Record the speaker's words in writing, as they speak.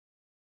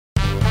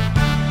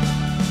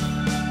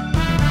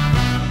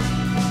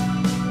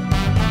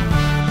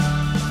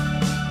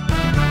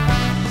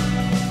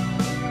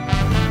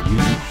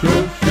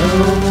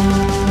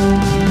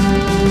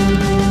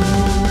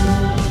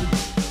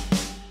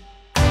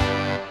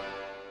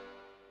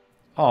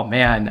Oh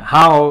man,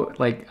 how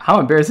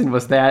embarrassing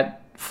was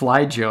that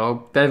fly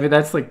joke? I mean,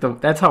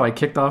 that's how I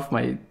kicked off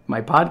my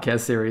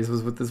podcast series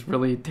was with this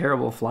really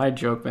terrible fly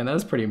joke, man. That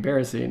was pretty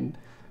embarrassing.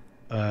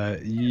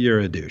 You're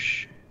a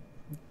douche.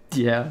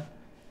 Yeah,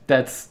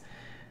 that's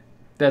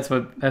that's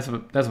what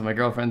my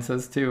girlfriend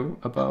says too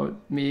about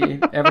me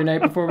every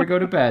night before we go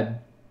to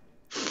bed.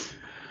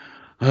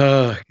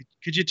 Uh,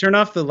 could you turn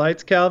off the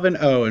lights, Calvin?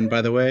 Oh, and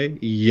by the way,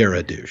 you're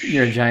a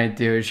You're a douche. giant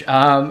douche.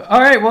 All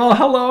right, well,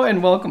 hello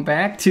and welcome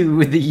back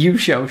to the You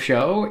Show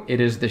Show. It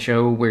is the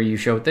show where you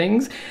show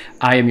things.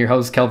 I am your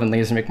host, Kelvin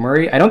Laser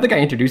McMurray. I don't think I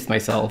introduced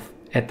myself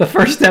at the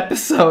first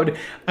episde.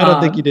 I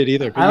don't think you did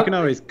either, but you I, can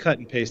always cut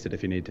and paste it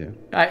if you need to.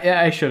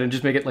 I shouldn't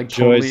just make it like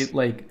totally Joyce.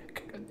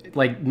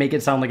 like make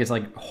it sound like it's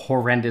like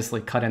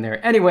horrendously cut in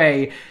there.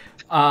 Anyway,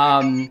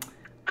 um,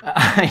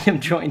 I am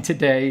joined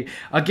today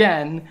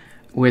again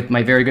with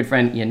my very good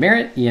friend Ian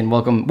Merritt. Ian,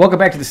 welcome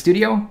back to the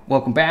studio.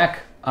 Welcome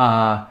back.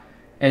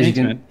 Thanks,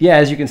 man.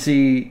 As you can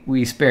see,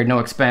 we spared no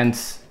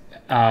expense.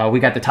 We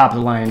got the top of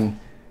the line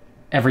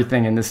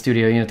everything in the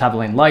studio. Top of the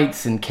line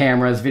lights and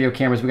cameras, video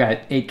cameras. We got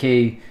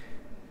 8K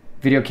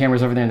video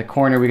cameras over there in the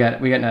corner. We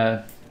got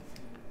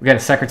a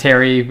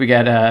secretary. We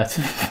got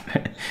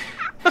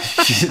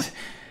she's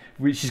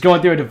she's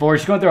going through a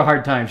divorce. She's going through a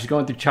hard time. She's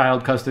going through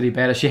child custody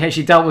battle.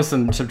 She dealt with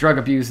some drug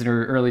abuse in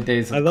her early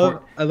days I of love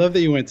court. I love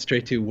that you went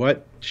straight to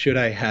what should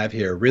I have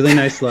here? Really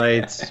nice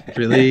lights,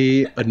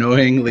 really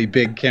annoyingly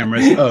big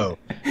cameras. Oh,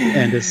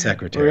 and a We got a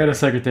secretary.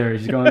 secretary.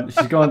 She's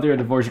going through a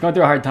divorce. She's going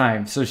through a hard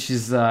time. So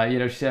she's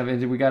having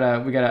I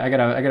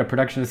got a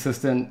production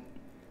assistant.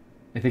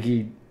 I think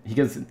he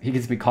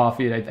gives me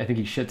coffee. And I think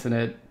he shits in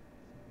it.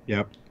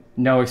 Yep.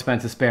 No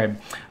expenses spared.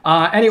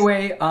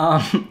 Anyway,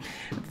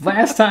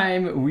 last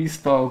time we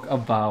spoke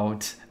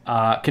about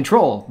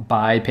Control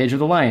by Page of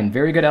the Lion.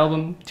 Very good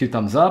album, 2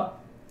 thumbs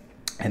up.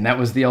 And that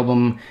was the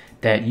album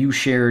that you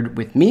shared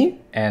with me.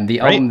 And the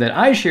album Right. that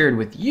I shared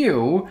with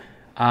you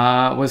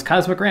was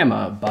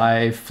Cosmogramma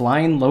by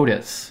Flying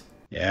Lotus.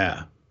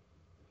 Yeah.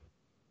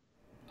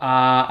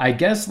 I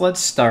guess let's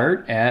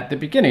start at the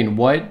beginning.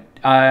 What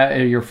are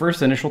your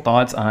first initial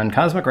thoughts on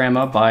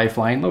Cosmogramma by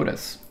Flying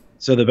Lotus?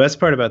 So the best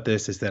part about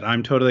this is that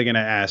I'm totally going to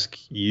ask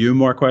you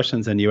more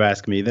questions than you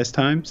ask me this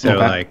time. So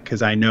Okay.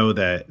 because I know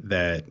that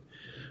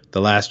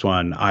the last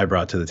one I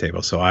brought to the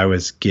table, so I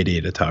was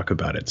giddy to talk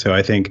about it. So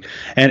I think,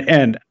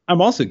 and I'm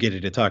also giddy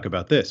to talk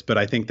about this, but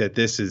I think that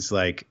this is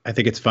I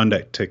think it's fun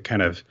to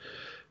kind of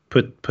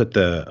put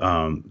the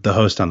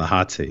host on the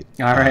hot seat.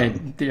 All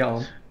right,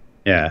 deal.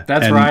 Yeah.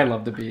 That's and where I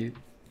love to be.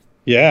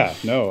 Yeah.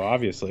 No,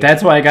 obviously.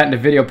 That's why I got into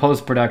video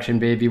post production,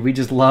 baby. We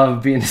just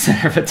love being the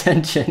center of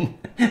attention.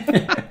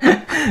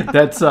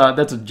 That's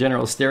a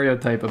general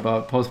stereotype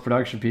about post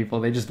production people.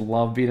 They just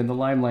love being in the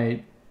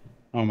limelight.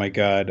 Oh my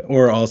God.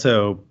 Or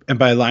also, and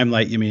by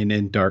limelight you mean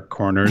in dark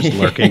corners,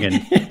 lurking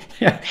and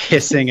Yeah,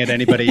 hissing at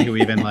anybody who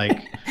even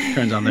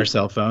turns on their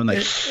cell phone.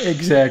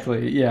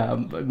 exactly. Yeah,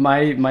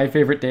 my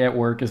favorite day at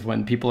work is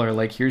when people are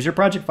like, "Here's your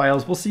project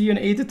files. We'll see you in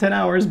 8 to 10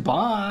 hours.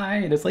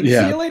 Bye." And it's like, "See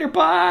Yeah. you later.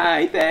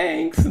 Bye.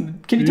 Thanks.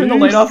 And can you turn the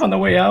light off on the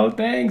way out?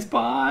 Thanks.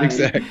 Bye."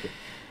 Exactly.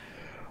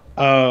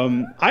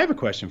 I have a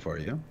question for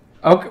you.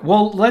 Okay.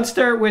 Well,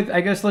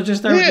 I guess let's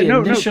just start with Yeah, the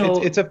no,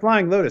 initial. it's a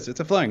flying lotus. It's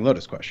a flying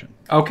lotus question.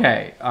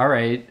 Okay. All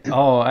right.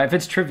 Oh, if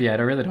it's trivia,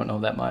 I really don't know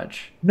that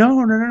much.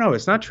 No.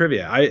 It's not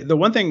trivia. The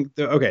one thing.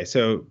 Okay,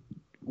 so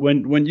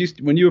when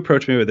you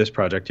approached me with this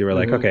project, you were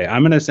like, okay,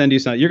 I'm gonna send you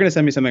something. You're gonna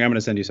send me something. I'm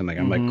gonna send you something.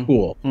 I'm like,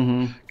 cool.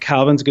 Mm-hmm.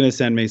 Calvin's gonna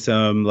send me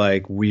some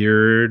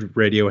weird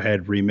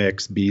Radiohead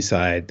remix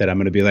B-side that I'm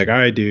gonna be like, all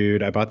right,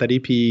 dude, I bought that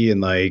EP in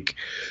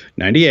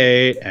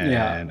 '98 and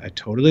Yeah. I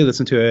totally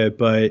listened to it,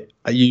 but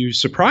you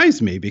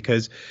surprised me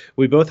because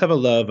we both have a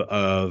love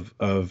of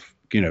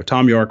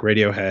Tom York,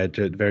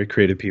 Radiohead, very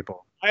creative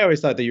people. I always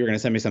thought that you were gonna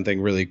send me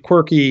something really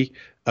quirky,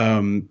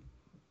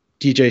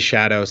 DJ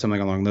Shadow, something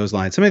along those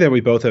lines, something that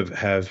we both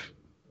have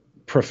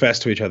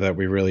professed to each other that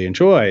we really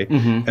enjoy.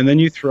 Mm-hmm. And then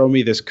you throw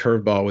me this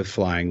curveball with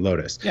Flying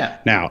Lotus. Yeah.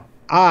 Now,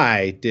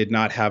 I did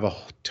not have a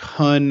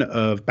ton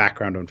of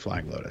background on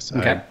Flying Lotus.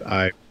 Okay.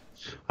 I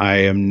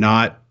am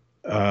not.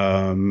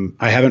 I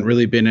haven't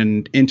really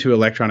been into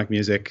electronic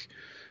music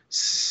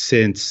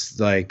since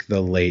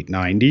the late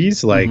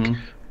 '90s.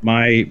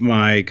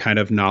 My kind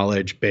of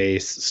knowledge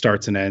base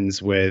starts and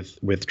ends with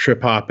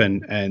trip hop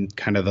and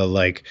kind of the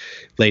late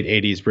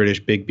 '80s British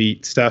big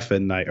beat stuff or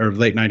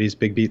late '90s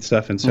big beat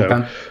stuff. And so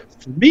Okay.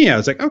 for me, I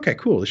was like, okay,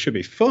 cool, this should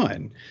be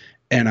fun.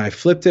 And I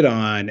flipped it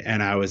on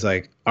and I was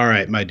like, all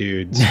right, my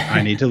dudes,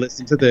 I need to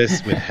listen to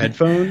this with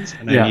headphones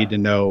and Yeah. I need to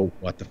know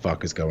what the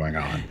fuck is going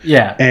on.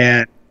 Yeah.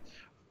 And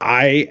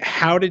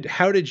how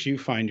did you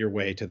find your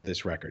way to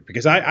this record?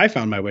 Because I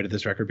found my way to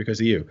this record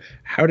because of you.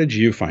 How did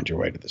you find your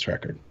way to this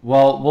record?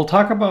 Well, we'll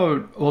talk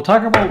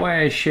about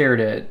why I shared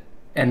it,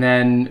 and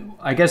then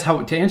I guess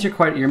how to answer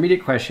your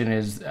immediate question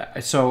is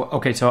so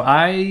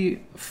I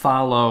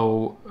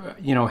follow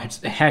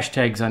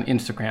hashtags on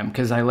Instagram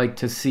because I like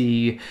to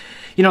see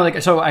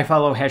so I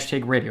follow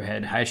hashtag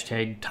Radiohead,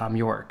 hashtag Tom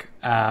York.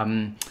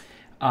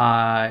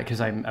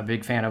 because I'm a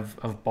big fan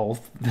of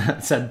both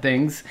said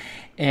things.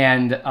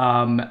 And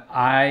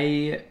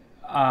I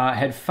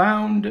had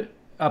found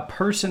a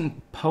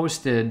person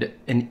posted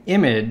an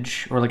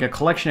image or like a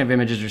collection of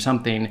images or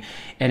something,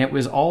 and it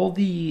was all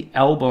the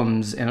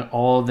albums and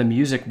all the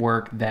music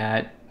work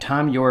that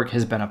Tom York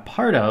has been a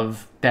part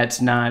of that's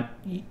not,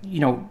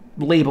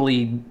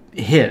 labelly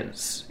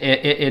his.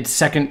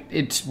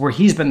 It's where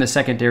he's been the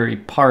secondary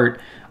part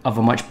of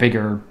a much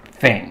bigger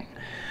thing.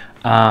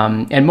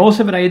 And most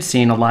of it I had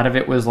seen. A lot of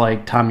it was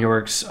like Tom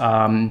York's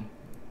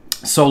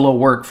solo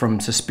work from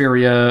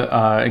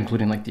Suspiria,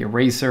 including like The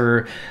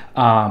Eraser,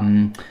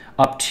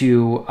 up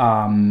to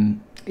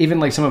even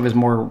like some of his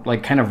more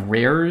like kind of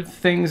rare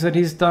things that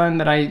he's done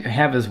that I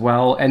have as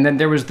well. And then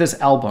there was this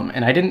album,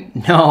 and I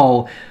didn't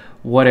know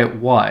what it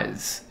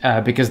was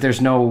because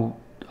there's no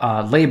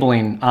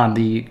labeling on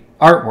the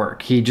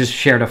artwork. He just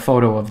shared a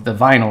photo of the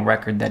vinyl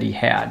record that he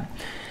had.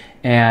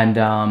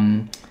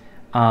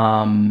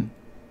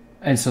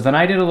 And so then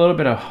I did a little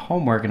bit of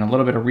homework and a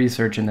little bit of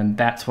research, and then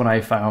that's when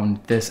I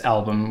found this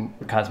album,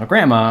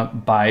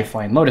 Cosmogramma, by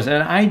Flying Lotus.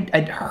 And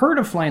I'd heard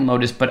of Flying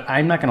Lotus, but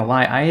I'm not going to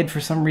lie, I had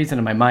for some reason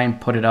in my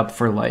mind put it up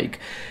for like,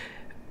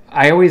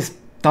 I always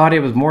thought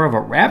it was more of a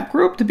rap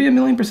group, to be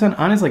 1,000,000%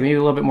 honest, like maybe a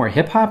little bit more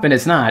hip-hop, and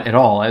it's not at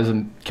all. I was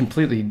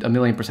completely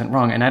 1,000,000%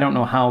 wrong, and I don't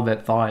know how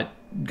that thought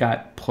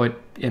got put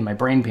in my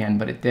brain pan,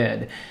 but it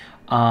did.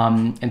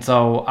 And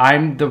so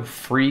I'm the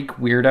freak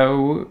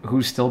weirdo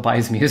who still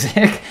buys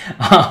music.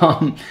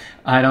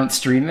 I don't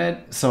stream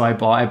it, so I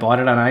bought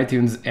it on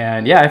iTunes,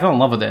 and yeah, I fell in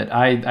love with it.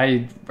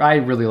 I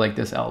really like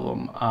this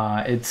album.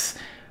 It's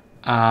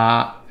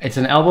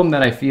an album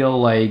that I feel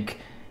like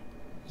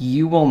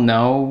you will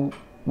know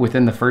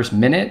within the first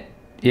minute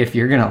if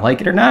you're gonna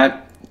like it or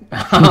not.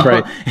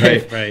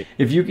 Right.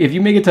 If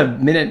you make it to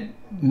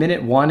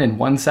minute 1 and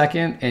 1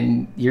 second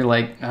and you're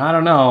like, I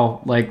don't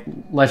know, like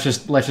let's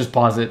just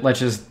pause it. Let's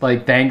just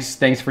like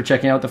thanks for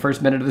checking out the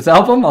first minute of this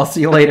album. I'll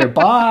see you later.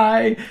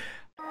 Bye.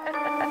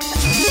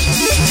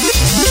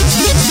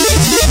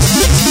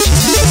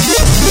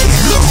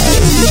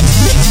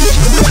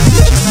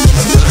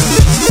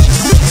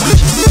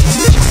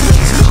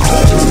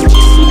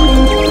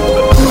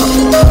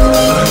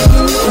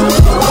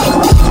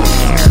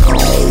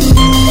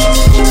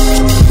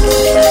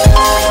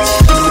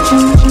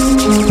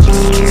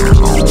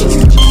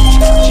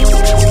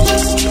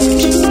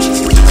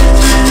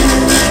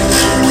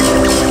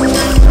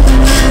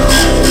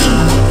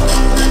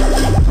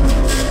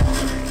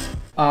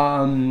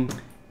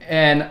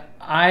 And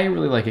I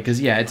really like it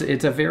because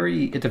it's a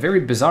very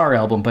bizarre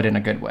album, but in a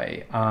good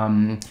way.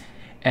 And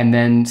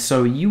then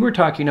so you were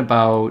talking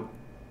about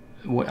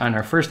on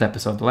our first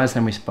episode, the last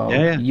time we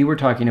spoke, you were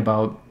talking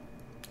about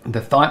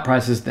the thought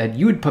process that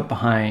you would put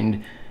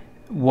behind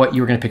what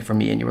you were going to pick for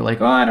me, and you were like,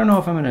 oh, I don't know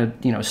if I'm going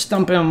to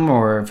stump him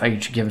or if I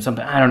should give him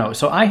something. I don't know.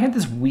 So I had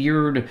this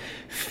weird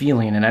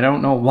feeling, and I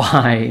don't know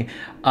why,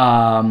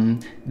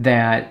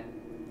 that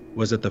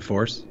was it The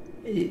Force?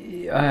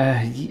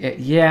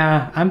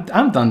 Yeah,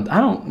 I'm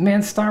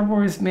done. Star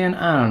Wars, man.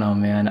 I don't know,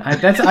 man. I'm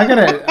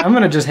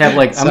gonna just have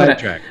like I'm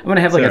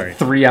gonna have like a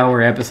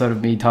 3-hour episode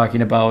of me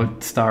talking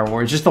about Star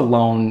Wars, just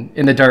alone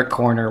in the dark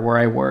corner where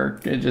I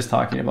work, just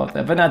talking about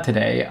that. But not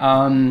today.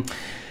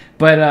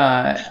 But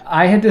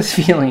I had this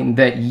feeling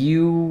that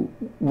you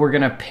were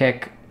gonna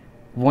pick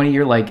one of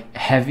your like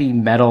heavy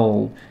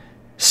metal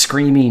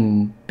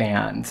screaming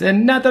bands,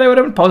 and not that I would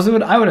have opposed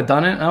it. I would have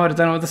done it. I would have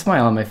done it with a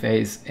smile on my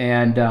face.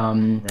 And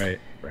right.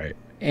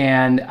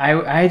 And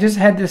I just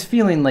had this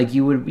feeling like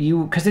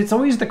you because it's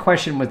always the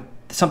question with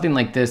something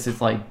like this. It's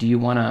like, do you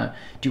want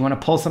to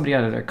pull somebody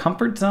out of their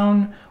comfort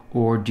zone,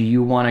 or do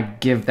you want to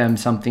give them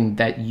something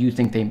that you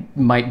think they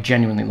might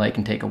genuinely like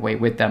and take away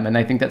with them? And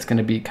I think that's going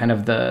to be kind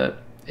of the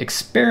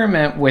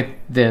experiment with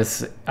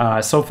this.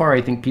 So far,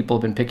 I think people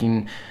have been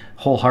picking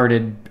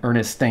wholehearted,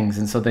 earnest things,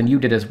 and so then you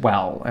did as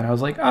well. And I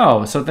was like,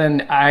 oh, so then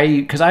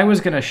because I was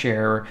going to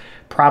share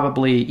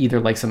probably either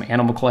like some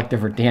Animal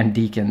Collective or Dan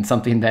Deacon,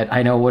 something that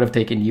I know would have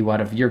taken you out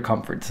of your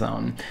comfort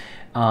zone.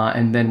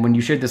 And then when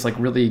you shared this like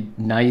really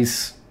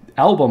nice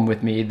album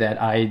with me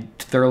that I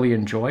thoroughly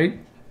enjoyed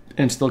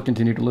and still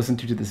continue to listen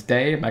to this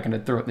day, I'm not going to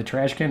throw it in the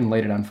trash can and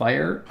light it on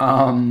fire.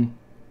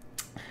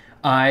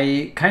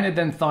 I kind of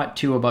then thought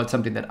too about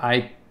something that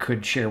I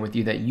could share with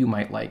you that you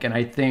might like. And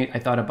I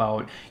thought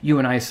about you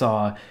and I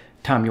saw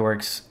Tom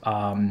York's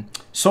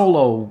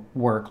solo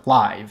work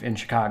live in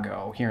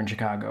Chicago, here in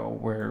Chicago,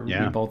 where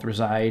we both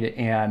reside.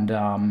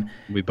 And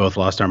we both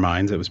lost our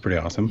minds. It was pretty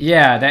awesome.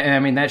 Yeah,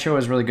 that show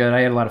was really good.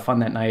 I had a lot of fun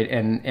that night.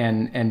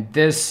 And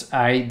this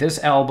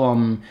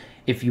album,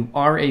 if you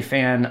are a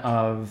fan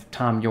of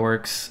Tom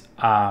York's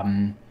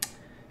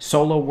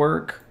solo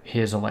work,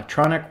 his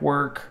electronic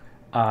work,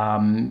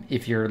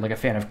 if you're like a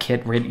fan of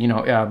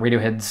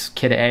Radiohead's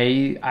Kid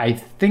A, I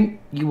think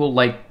you will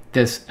like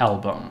this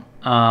album.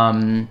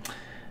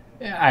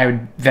 I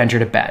would venture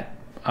to bet.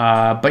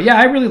 But yeah,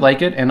 I really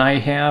like it, and I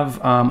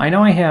have I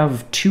know I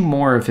have 2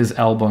 more of his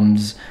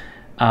albums,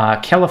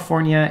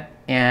 California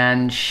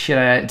and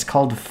it's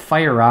called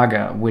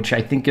Firaga, which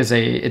I think it's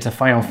a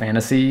Final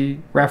Fantasy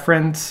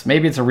reference.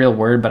 Maybe it's a real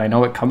word, but I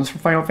know it comes from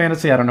Final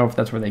Fantasy. I don't know if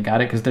that's where they got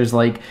it, because there's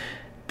like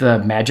the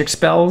magic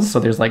spells. So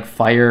there's like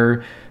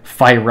Fire,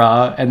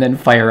 Fyra, and then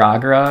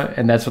Firagra,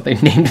 and that's what they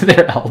named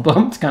their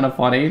album. It's kind of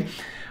funny.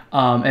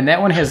 And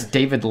that one has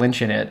David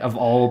Lynch in it. Of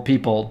all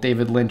people,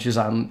 David Lynch is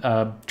on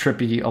a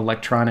trippy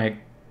electronic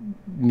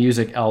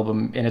music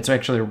album, and it's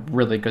actually a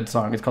really good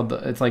song. I think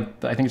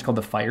it's called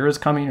The Fire Is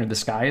Coming, or The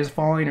Sky Is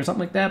Falling, or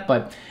something like that.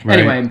 But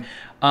anyway,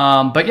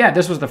 but yeah,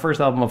 this was the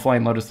first album of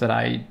Flying Lotus that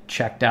I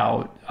checked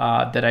out,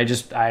 that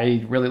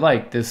I really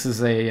liked. This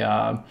is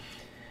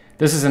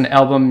an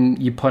album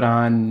you put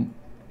on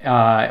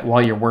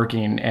while you're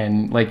working,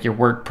 and like your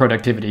work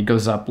productivity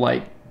goes up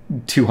like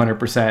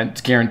 200%.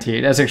 It's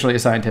guaranteed. That's actually a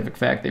scientific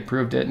fact. They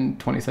proved it in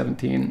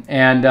 2017.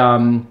 And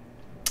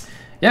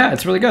yeah,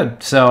 it's really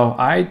good. So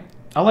I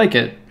like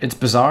it. It's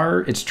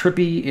bizarre. It's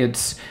trippy.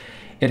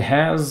 It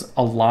has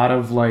a lot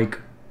of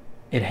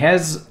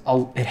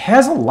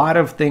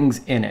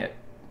things in it.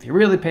 If you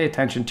really pay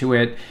attention to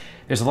it,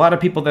 there's a lot of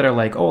people that are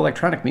like, oh,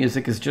 electronic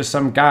music is just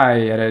some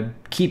guy at a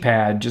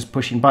keypad just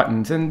pushing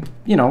buttons. And,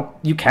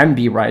 you can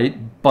be right.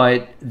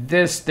 But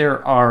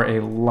there are a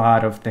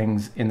lot of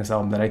things in this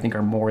album that I think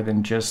are more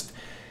than just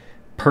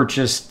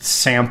purchased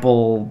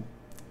sample,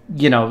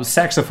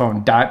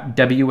 saxophone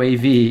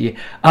WAV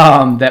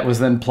that was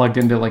then plugged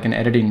into like an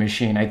editing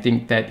machine. I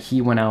think that he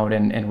went out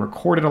and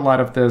recorded a lot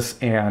of this,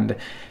 and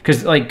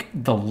because like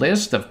the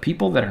list of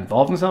people that are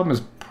involved in this album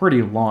is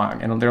pretty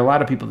long, and there are a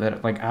lot of people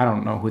that like I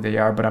don't know who they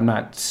are, but I'm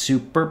not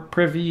super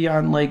privy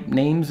on like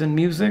names and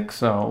music,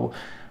 so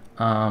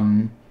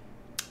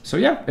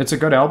yeah, it's a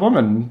good album,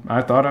 and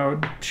I thought I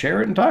would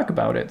share it and talk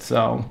about it.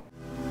 So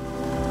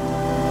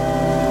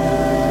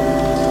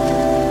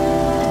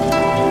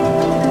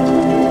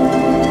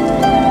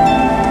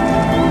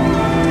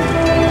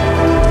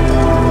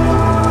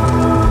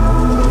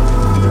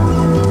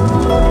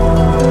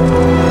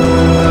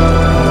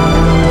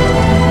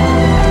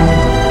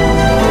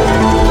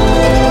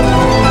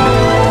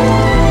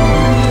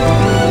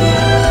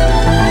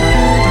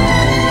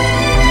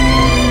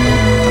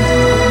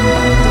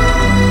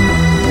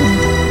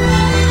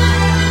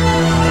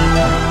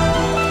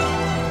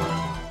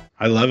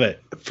I love it.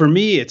 For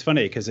me, it's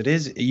funny because it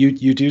is you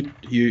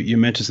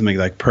mentioned something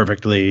like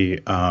perfectly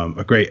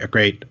a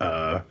great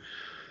kind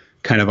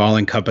of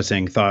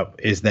all-encompassing thought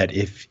is that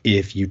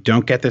if you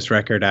don't get this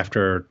record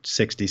after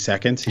 60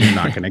 seconds, you're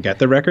not going to get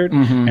the record.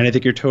 Mm-hmm. And I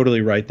think you're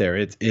totally right there.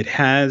 It's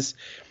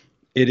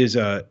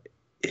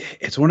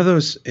one of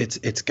those.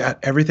 It's got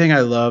everything I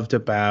loved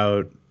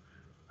about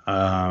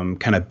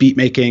kind of beat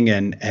making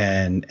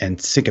and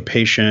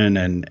syncopation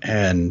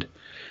and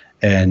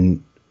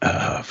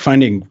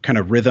finding kind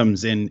of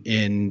rhythms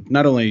in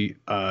not only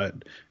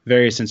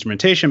various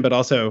instrumentation, but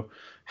also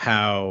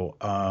how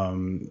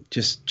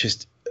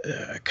just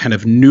kind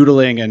of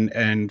noodling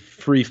and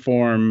free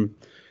form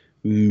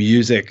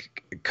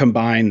music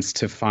combines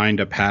to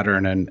find a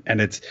pattern, and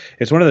it's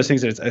one of those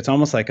things that it's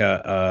almost like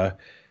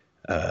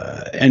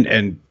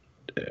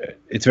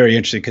it's very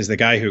interesting because the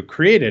guy who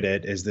created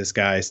it is this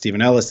guy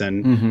Stephen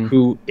Ellison, mm-hmm.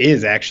 who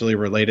is actually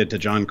related to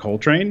John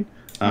Coltrane.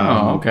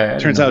 Okay.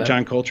 Turns out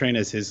John Coltrane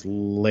is he's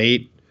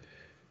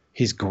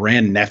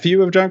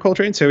grandnephew of John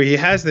Coltrane. So he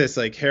has this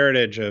like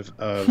heritage of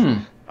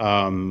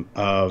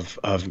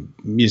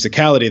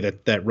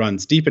musicality that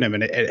runs deep in him.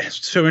 And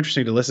it's so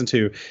interesting to listen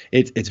to.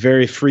 It's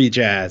very free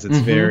jazz. It's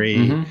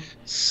very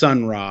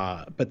Sun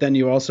Ra. But then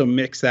you also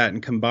mix that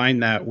and combine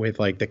that with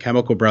like the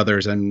Chemical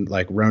Brothers and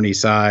like Ronnie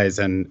Size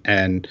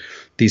and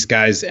these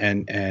guys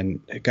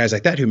and guys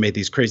like that who made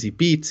these crazy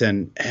beats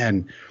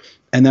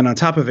and then on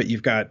top of it,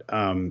 you've got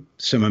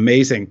some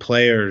amazing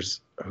players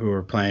who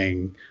are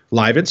playing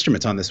live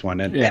instruments on this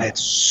one, and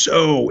it's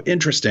so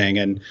interesting,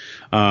 and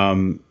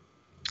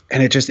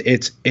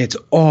it's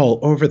all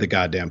over the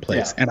goddamn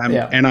place, and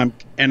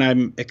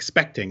I'm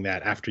expecting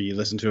that after you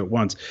listen to it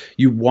once,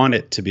 you want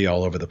it to be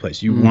all over the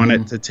place. You want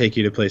it to take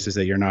you to places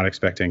that you're not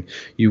expecting.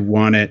 You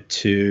want it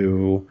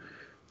to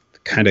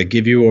kind of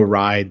give you a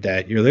ride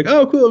that you're like,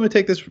 oh, cool, I'm gonna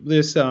take this.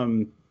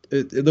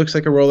 It looks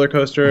like a roller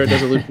coaster. It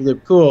doesn't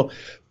look cool.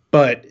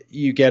 But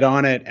you get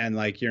on it and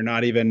like you're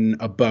not even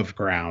above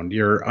ground.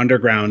 You're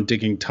underground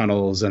digging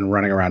tunnels and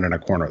running around in a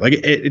corner. Like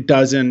it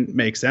doesn't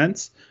make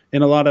sense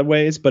in a lot of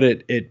ways, but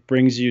it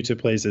brings you to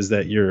places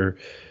that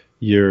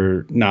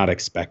you're not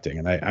expecting.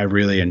 And I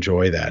really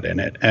enjoy that in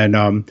it. And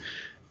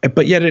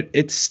but yet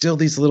it's still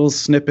these little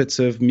snippets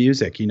of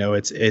music.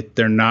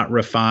 They're not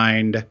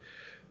refined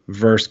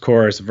verse,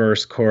 chorus,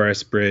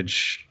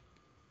 bridge,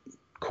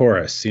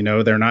 chorus.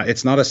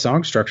 It's not a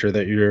song structure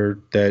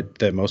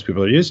that most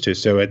people are used to.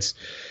 So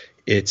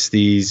it's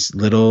these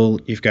little,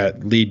 you've got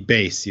lead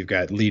bass, you've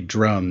got lead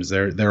drums,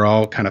 they're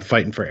all kind of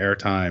fighting for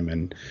airtime,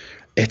 and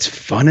it's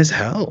fun as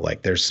hell.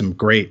 Like there's some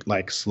great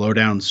like slow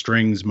down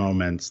strings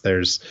moments,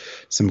 there's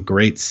some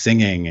great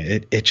singing.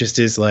 It just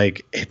is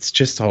like it's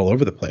just all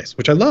over the place,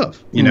 which I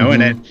love,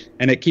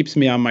 and it keeps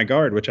me on my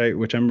guard, which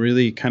I'm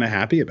really kind of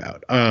happy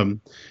about.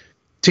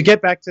 To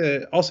get back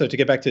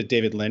to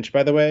David Lynch,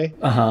 by the way,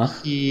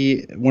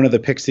 one of the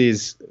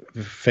Pixies'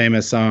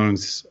 famous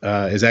songs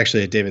is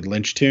actually a David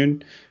Lynch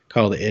tune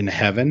called "In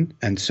Heaven,"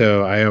 and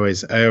so I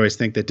always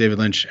think that David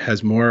Lynch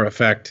has more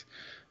effect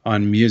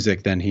on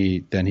music than he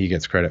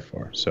gets credit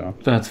for. So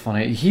that's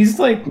funny. He's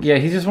like, yeah,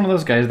 he's just one of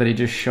those guys that he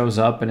just shows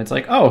up and it's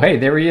like, oh, hey,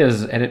 there he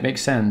is, and it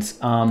makes sense.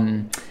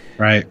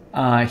 Right.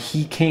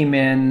 He came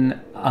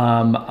in.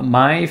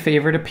 My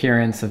favorite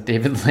appearance of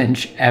David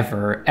Lynch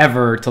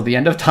ever till the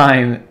end of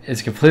time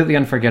is completely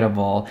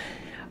unforgettable.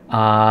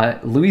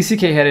 Louis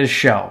C.K. had his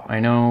show.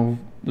 I know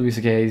Louis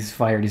C.K. is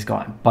fired, he's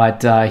gone,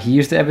 but he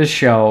used to have his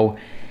show,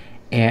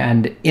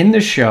 and in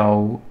the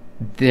show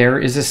there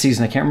is a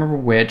season, I can't remember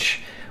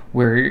which,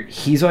 where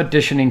he's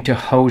auditioning to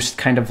host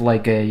kind of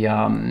like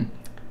a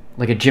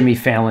Jimmy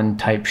Fallon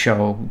type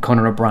show,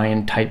 Conan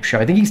O'Brien type show.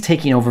 I think he's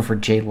taking over for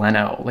Jay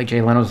Leno. Like,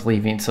 Jay Leno's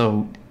leaving,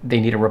 so they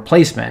need a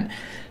replacement.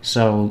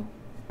 So,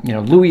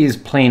 Louis is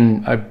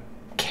playing a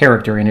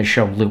character in his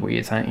show, Louis.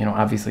 It's not,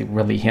 obviously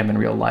really him in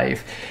real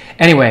life.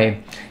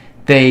 Anyway,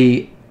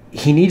 he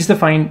needs to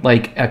find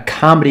like a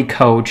comedy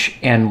coach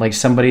and like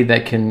somebody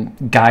that can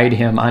guide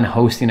him on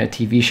hosting a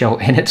TV show,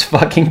 and it's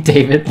fucking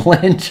David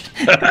Lynch.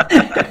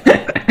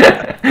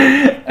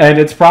 And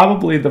it's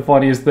probably the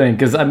funniest thing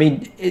because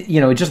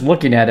just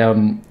looking at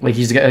him, like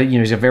he's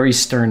a very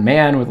stern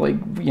man with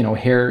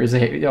hair is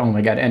oh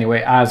my god.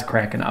 Anyway, I was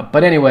cracking up.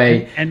 But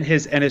anyway, and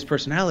his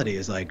personality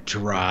is like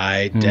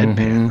dry,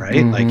 deadpan, right?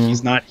 Mm-hmm. Like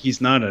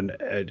he's not an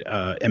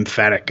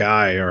emphatic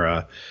guy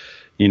or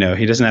he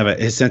doesn't have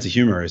his sense of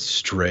humor is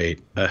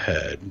straight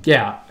ahead.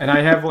 Yeah, and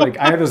I have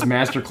this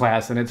master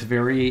class, and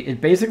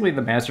basically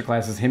the master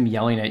class is him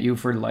yelling at you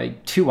for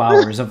like 2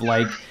 hours of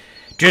like.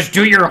 Just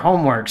do your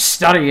homework,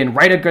 study, and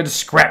write a good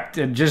script,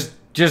 and just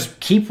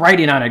keep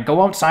writing on it.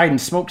 Go outside and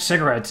smoke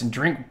cigarettes and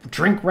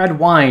drink red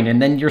wine, and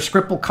then your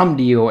script will come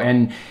to you.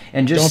 And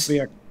just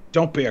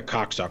don't be a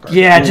cocksucker.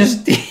 Yeah,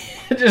 just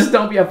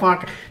don't be a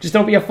fuck. Just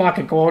don't be a fuck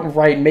and go out and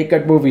write and make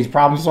good movies.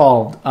 Problem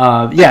solved.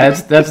 Yeah,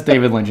 that's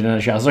David Lynch in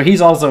a shell. So he's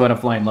also in a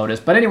Flying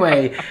Lotus. But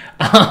anyway,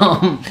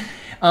 but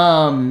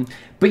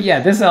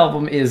yeah, this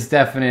album is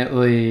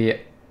definitely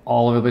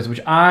all over the place,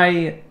 which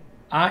I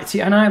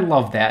see, and I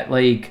love that.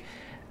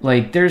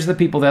 Like there's the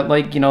people that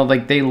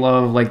they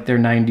love like their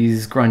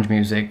 90s grunge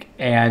music,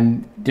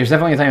 and there's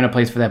definitely a time and a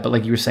place for that, but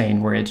like you were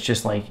saying, where it's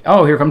just like,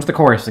 oh, here comes the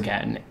chorus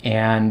again.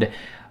 And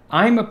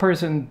I'm a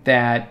person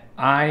that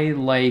I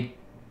like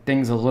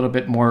things a little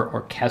bit more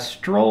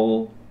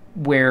orchestral,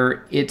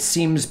 where it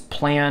seems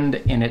planned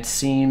and it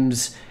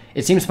seems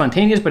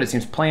spontaneous, but it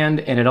seems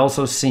planned, and it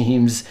also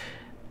seems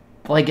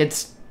like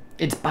it's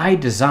by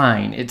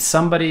design. It's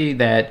somebody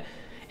that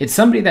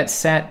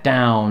sat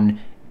down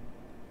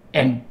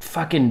and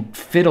fucking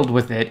fiddled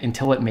with it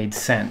until it made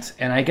sense.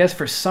 And I guess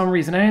for some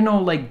reason, I know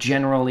like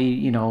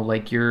generally,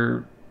 like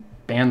your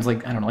bands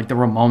like, I don't know, like the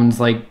Ramones,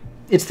 like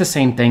it's the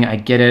same thing. I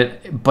get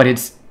it, but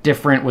it's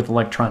different with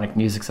electronic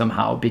music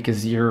somehow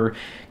because you're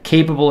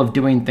capable of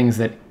doing things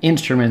that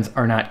instruments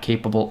are not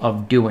capable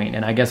of doing.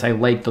 And I guess I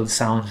like those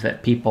sounds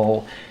that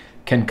people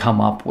can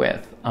come up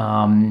with.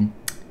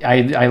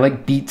 I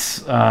like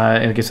beats,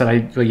 like I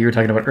said, like you were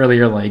talking about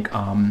earlier, like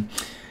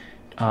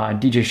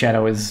DJ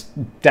Shadow is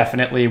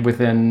definitely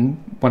within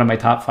one of my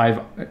top 5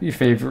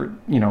 favorite,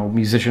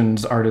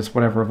 musicians, artists,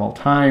 whatever of all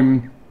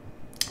time.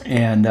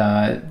 And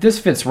this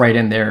fits right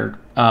in there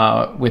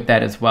with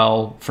that as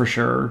well, for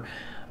sure.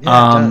 Yeah,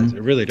 it does.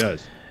 It really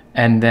does.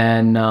 And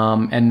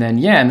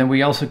then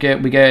we also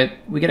get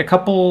a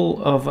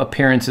couple of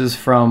appearances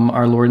from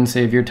our Lord and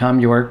Savior Tom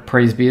York,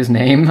 praise be his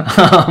name.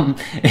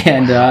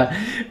 And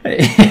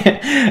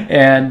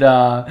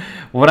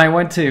when I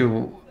went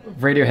to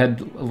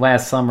Radiohead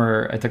last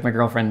summer, I took my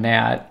girlfriend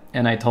Nat,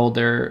 and I told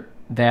her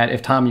that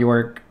if Tom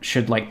York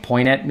should like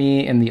point at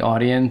me in the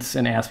audience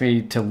and ask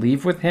me to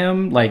leave with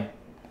him, like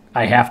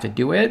I have to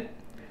do it.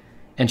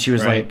 And she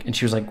was like,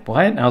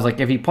 what? And I was like,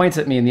 if he points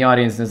at me in the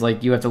audience and is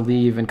like, you have to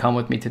leave and come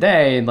with me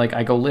today, and like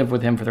I go live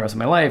with him for the rest of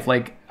my life,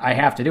 like I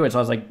have to do it. So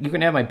I was like, you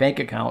can have my bank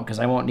account because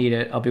I won't need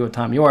it. I'll be with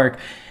Tom York,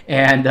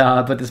 and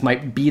but this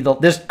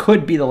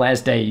could be the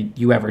last day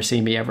you ever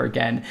see me ever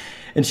again.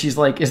 And she's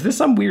like, is this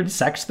some weird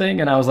sex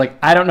thing? And I was like,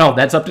 I don't know.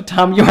 That's up to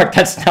Tom York.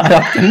 That's not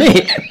up to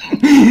me.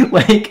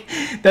 Like,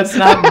 that's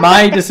not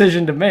my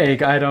decision to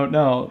make. I don't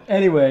know.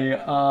 Anyway,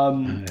 I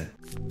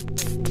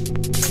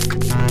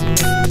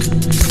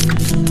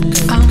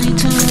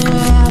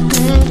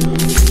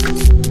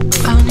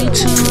need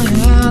to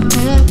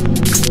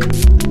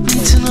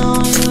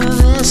know you're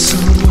there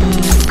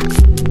somewhere.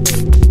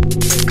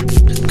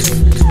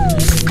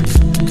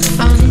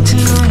 I need to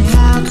know you're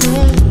out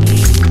there.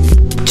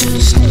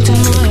 Just need to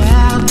know you're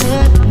out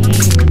there.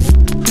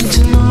 Need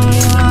to know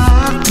you're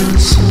out there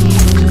somewhere.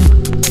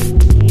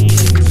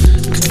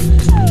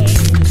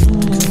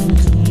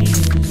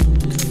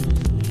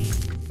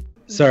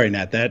 Sorry,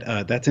 Nat.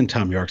 That's in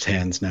Tom York's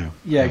hands now.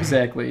 Yeah,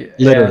 exactly.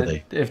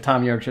 Literally. If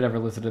Tom York should ever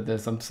listen to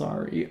this, I'm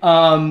sorry.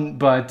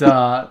 But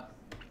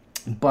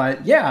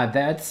yeah,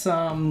 that's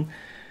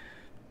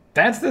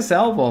That's this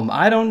album.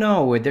 I don't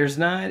know. There's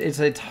not.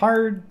 It's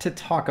hard to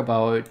talk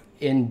about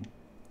in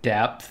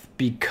depth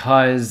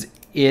because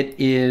it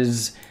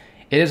is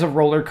a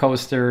roller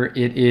coaster.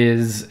 It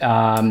is.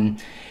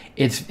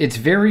 It's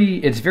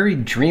very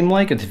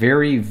dreamlike. It's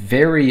very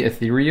very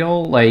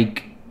ethereal.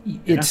 Like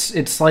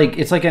it's like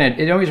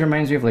it always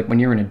reminds me of like when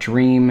you're in a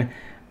dream,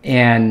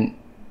 and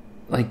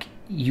like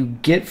you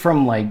get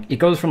from like it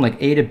goes from like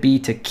A to B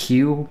to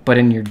Q, but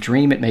in your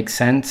dream it makes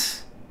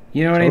sense.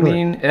 You know what Totally. I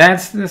mean?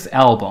 That's this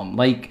album.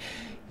 Like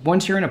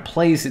once you're in a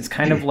place, it's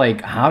kind of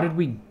like, how did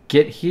we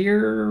get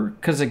here?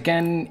 Because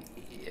again,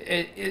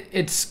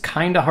 it's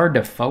kind of hard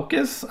to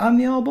focus on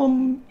the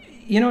album.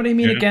 You know what I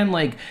mean? Yeah. Again,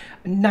 like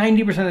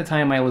 90% of the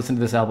time I listen to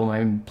this album,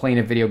 I'm playing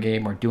a video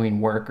game or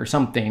doing work or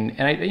something,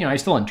 and I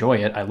still enjoy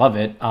it. I love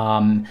it.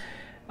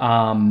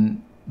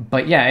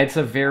 But yeah, it's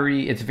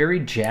very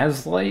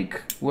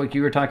jazz-like, what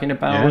you were talking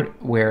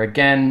about, where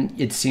again,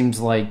 it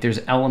seems like there's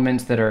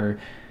elements that are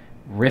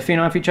riffing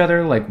off each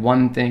other. Like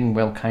one thing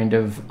will kind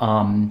of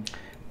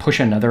push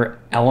another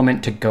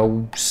element to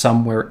go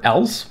somewhere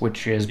else,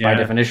 which is by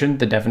definition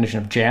the definition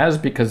of jazz,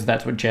 because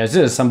that's what jazz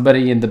is.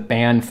 Somebody in the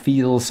band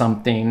feels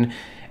something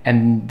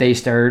and they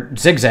start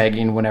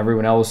zigzagging when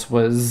everyone else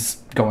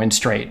was going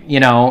straight, you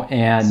know,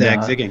 and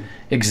Zigzagging.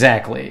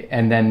 Exactly.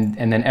 And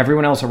then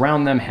everyone else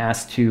around them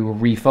has to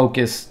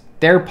refocus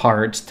their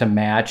parts to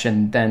match,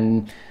 and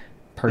then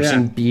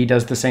person B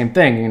does the same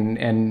thing,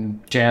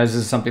 and jazz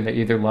is something that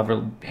you either love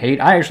or hate.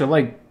 I actually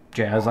like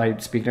jazz.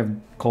 Speaking of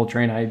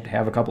Coltrane, I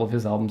have a couple of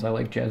his albums. I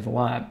like jazz a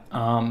lot.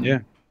 No,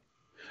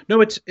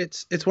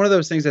 it's one of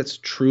those things that's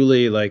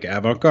truly like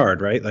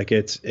avant-garde, right? Like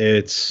it's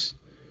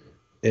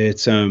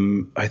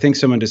I think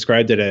someone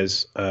described it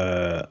as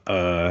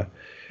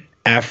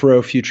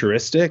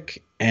Afrofuturistic,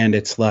 and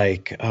it's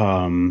like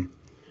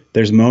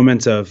there's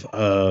moments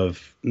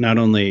of not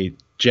only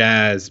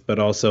jazz but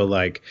also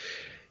like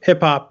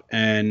hip hop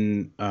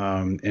and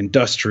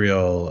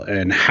industrial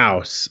and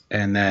house,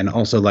 and then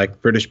also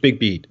like British big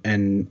beat,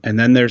 and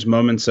then there's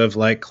moments of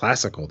like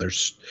classical.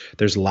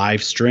 There's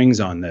live strings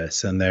on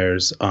this, and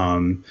there's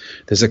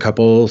a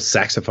couple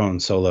saxophone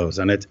solos,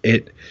 and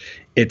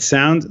it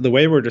sounds, the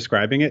way we're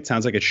describing it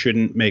sounds like it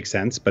shouldn't make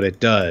sense, but it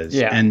does.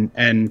 Yeah.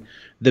 And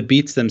the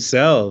beats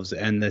themselves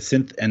and the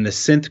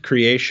synth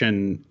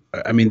creation.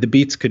 I mean, the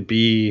beats could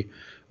be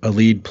a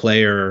lead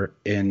player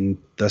in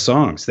the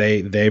songs.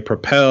 They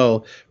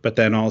propel, but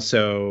then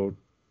also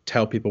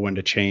tell people when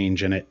to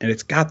change. And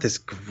it's got this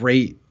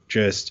great,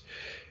 just,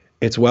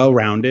 it's well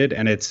rounded,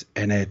 and it's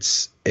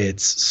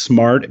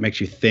smart. It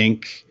makes you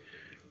think.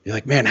 You're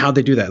like, man, how'd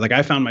they do that? Like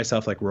I found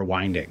myself like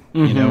rewinding,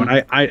 you know,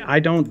 and I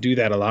don't do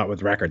that a lot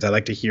with records. I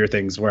like to hear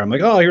things where I'm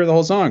like, oh, I hear the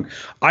whole song.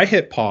 I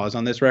hit pause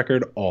on this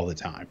record all the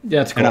time. Yeah,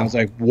 that's cool. And I was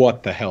like,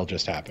 what the hell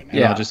just happened?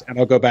 And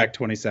I'll go back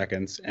 20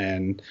 seconds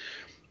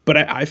but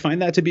I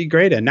find that to be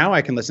great. And now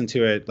I can listen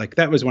to it. Like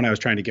that was when I was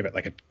trying to give it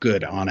like a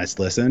good, honest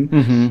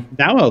listen.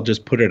 Now I'll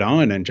just put it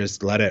on and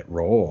just let it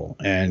roll.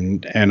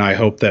 And I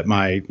hope that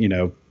my, you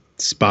know,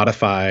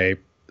 Spotify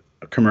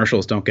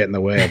commercials don't get in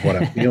the way of what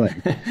I'm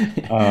feeling.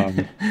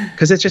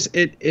 Cause it's just,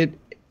 it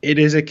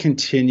is a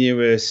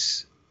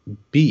continuous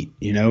beat,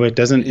 you know, it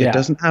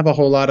doesn't have a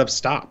whole lot of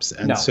stops.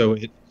 And so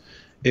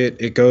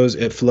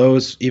it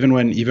flows even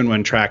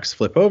when tracks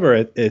flip over,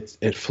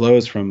 it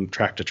flows from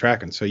track to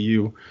track. And so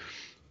you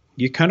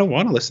kind of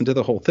want to listen to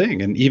the whole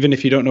thing. And even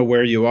if you don't know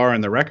where you are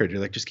on the record,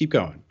 you're like, just keep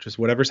going, just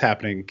whatever's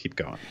happening, keep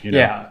going, you know?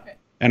 Yeah.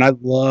 And I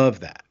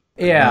love that.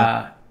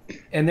 Yeah.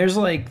 And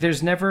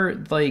there's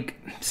never like,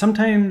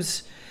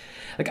 sometimes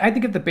like I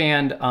think of the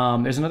band,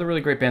 there's another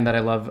really great band that I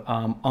love,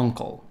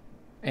 Uncle,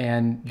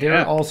 and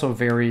they're also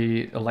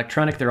very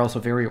electronic. They're also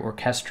very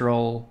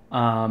orchestral,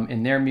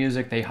 in their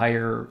music. They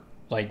hire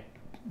like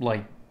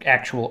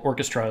actual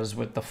orchestras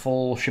with the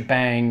full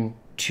shebang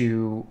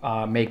to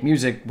make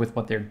music with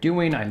what they're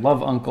doing. I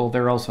love Uncle.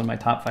 They're also in my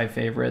top 5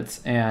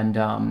 favorites,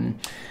 and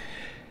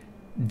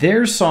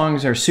their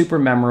songs are super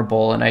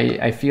memorable, and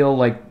I feel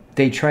like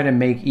they try to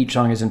make each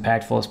song as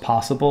impactful as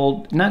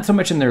possible. Not so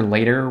much in their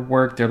later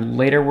work. Their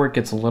later work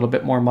gets a little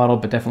bit more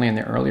muddled, but definitely in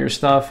their earlier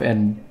stuff.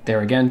 And there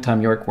again,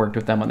 Tom York worked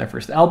with them on their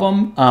first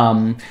album.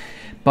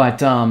 But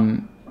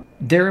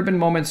there have been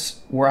moments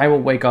where I will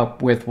wake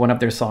up with one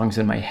of their songs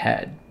in my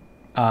head.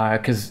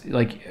 Because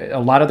like a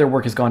lot of their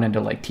work has gone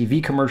into like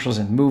TV commercials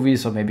and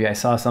movies, so maybe I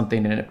saw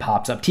something and it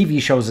pops up. TV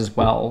shows as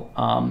well.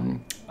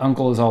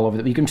 Uncle is all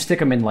over. You can stick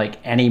them in like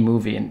any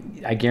movie,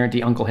 and I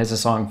guarantee Uncle has a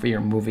song for your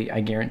movie.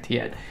 I guarantee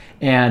it.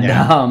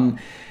 And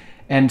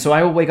and so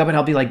I will wake up and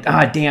I'll be like,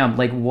 damn,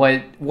 like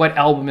what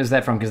album is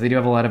that from? Because they do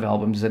have a lot of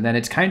albums, and then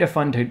it's kind of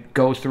fun to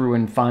go through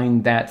and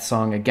find that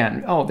song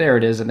again. Oh, there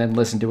it is, and then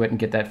listen to it and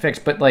get that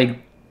fixed. But like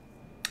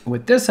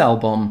with this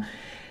album,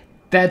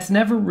 that's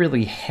never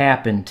really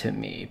happened to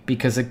me,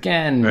 because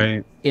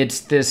again,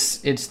 it's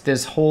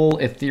this whole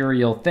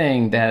ethereal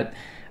thing that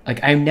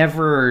like I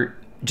never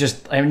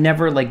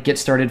like get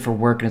started for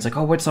work and it's like,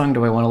 oh, what song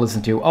do I want to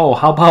listen to? Oh,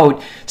 how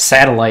about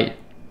Satellite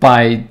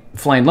by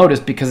Flying Lotus?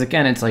 Because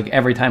again, it's like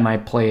every time I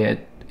play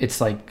it, it's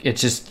like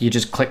it's just you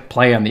just click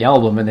play on the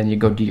album and then you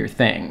go do your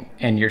thing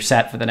and you're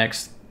set for the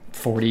next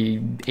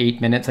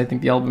 48 minutes, I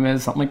think the album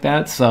is, something like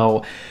that.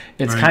 So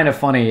it's kind of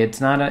funny. It's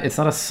not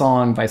a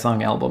song by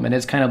song album, and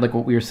it's kind of like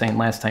what we were saying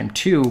last time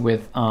too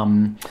with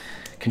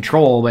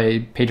Control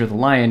by Pedro the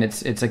Lion.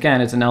 It's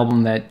an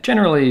album that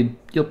generally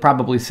you'll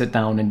probably sit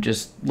down and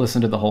just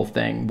listen to the whole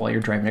thing while you're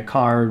driving a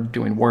car,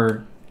 doing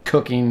work,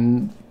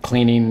 cooking,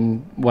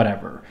 cleaning,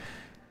 whatever.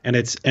 And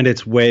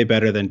it's way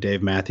better than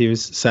Dave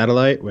Matthews'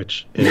 Satellite,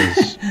 which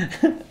is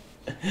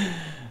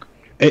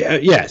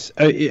yes,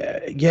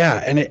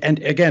 yeah, and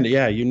again,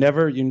 yeah, you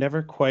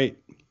never quite.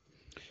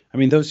 I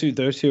mean, those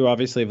who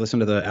obviously have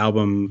listened to the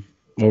album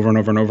over and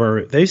over and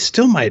over, they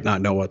still might not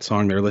know what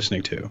song they're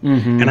listening to,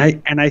 and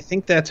I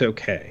think that's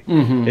okay.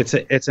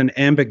 It's an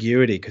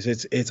ambiguity because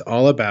it's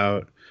all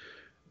about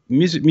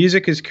music.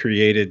 Music is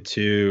created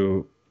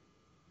to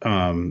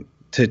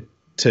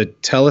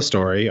tell a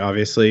story,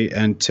 obviously,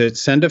 and to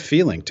send a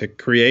feeling, to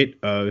create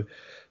a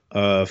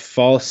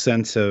false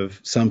sense of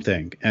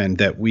something, and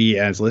that we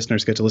as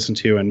listeners get to listen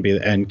to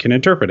and can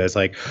interpret as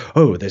like,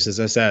 oh, this is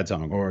a sad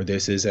song, or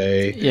this is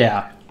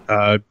a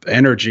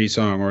energy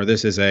song, or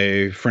this is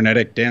a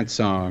frenetic dance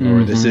song,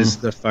 or this is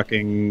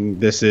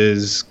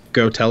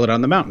go tell it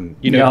on the mountain.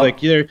 You know, like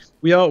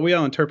we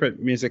all interpret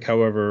music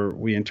however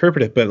we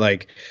interpret it, but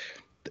like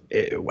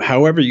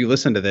however you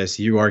listen to this,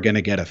 you are going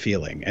to get a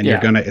feeling, and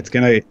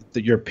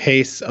your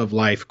pace of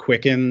life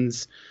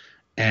quickens,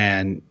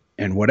 and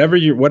whatever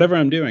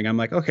I'm doing, I'm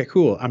like, okay,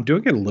 cool. I'm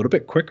doing it a little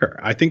bit quicker.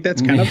 I think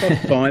that's kind of a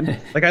fun,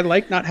 like I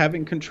like not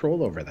having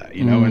control over that,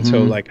 you know? And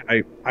so like,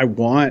 I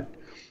want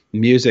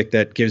music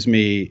that gives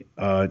me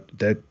a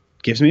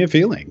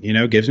feeling, you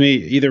know,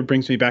 either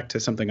brings me back to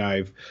something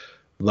I've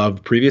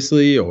loved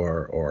previously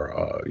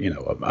or you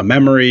know, a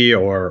memory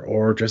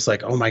or just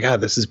like, oh my God,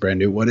 this is brand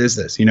new. What is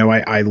this? You know,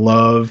 I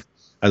love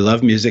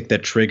music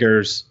that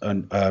triggers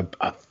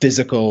a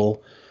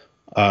physical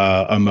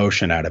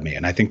emotion out of me,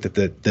 and I think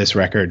that this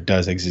record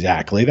does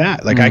exactly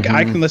that. Like I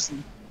can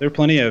listen. There are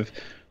plenty of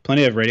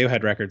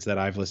Radiohead records that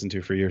I've listened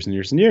to for years and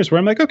years and years where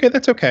I'm like, okay,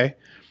 that's okay.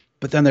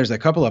 But then there's a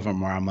couple of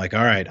them where I'm like,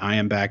 all right, I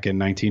am back in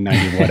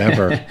 1990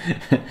 whatever,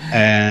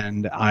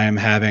 and I am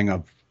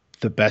having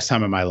the best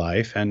time of my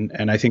life. And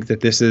I think that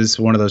this is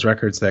one of those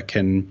records that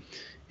can,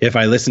 if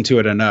I listen to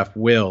it enough,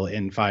 will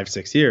in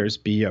 5-6 years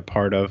be a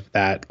part of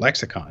that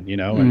lexicon, you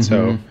know. And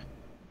so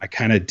I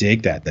kind of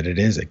dig that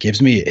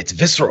it's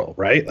visceral,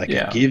 right? Like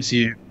it gives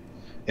you,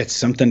 it's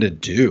something to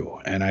do.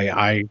 And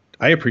I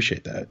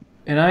appreciate that.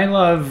 And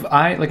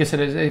like I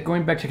said,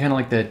 going back to kind of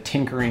like the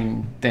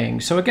tinkering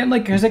thing. So again,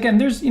 like, because again,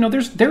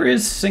 there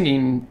is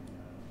singing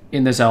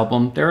in this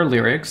album. There are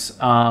lyrics.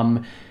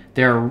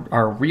 There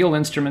are real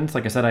instruments.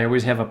 Like I said, I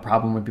always have a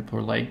problem when people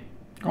are like,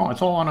 oh,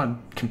 it's all on a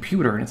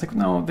computer. And it's like,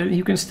 no,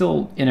 you can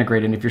still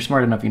integrate it. And if you're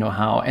smart enough, you know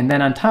how. And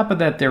then on top of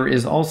that, there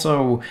is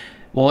also,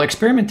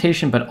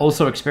 experimentation, but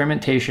also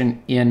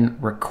experimentation in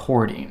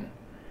recording.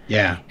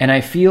 Yeah. And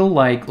I feel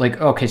like,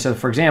 okay, so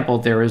for example,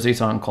 there is a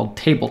song called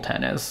Table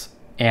Tennis.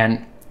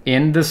 And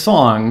in the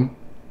song,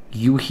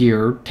 you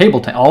hear table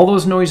tennis, all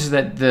those noises,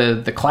 that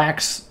the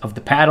clacks of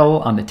the paddle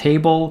on the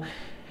table.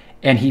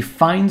 And he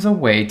finds a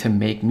way to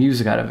make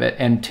music out of it.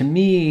 And to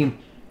me,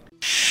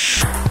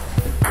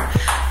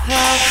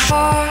 the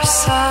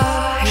force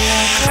of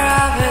your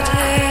gravity,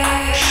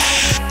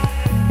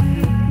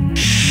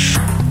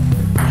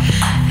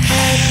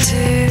 it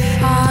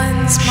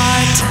defines my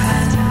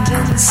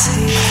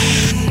tendency.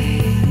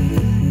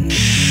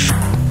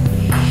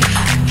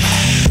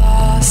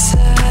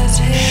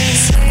 Velocity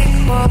is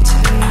equal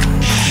to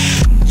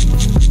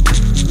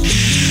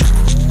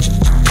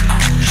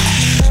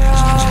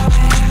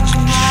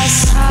throwing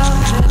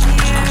myself at you.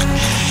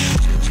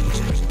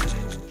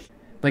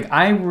 like,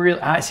 I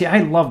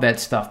love that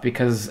stuff,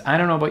 because I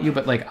don't know about you,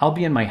 but like, I'll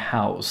be in my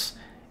house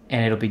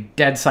and it'll be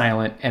dead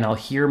silent and I'll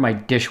hear my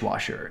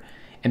dishwasher,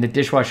 and the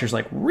dishwasher's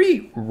like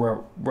re,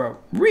 and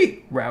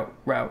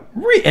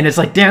it's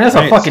like, damn, that's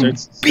a fucking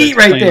beat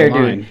right there,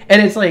 dude.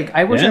 And it's like,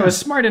 I wish I was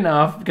smart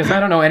enough, because I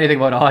don't know anything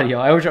about audio.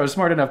 I wish I was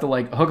smart enough to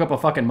like hook up a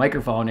fucking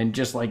microphone and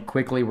just like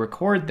quickly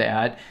record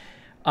that,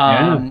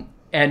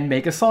 and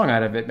make a song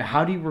out of it.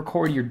 How do you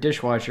record your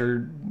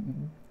dishwasher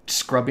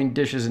scrubbing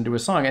dishes into a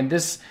song? And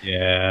this,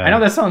 I know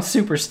that sounds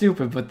super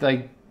stupid, but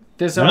like,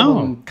 this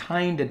album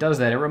kind of does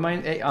that. It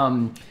reminds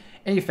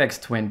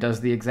Aphex Twin does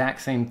the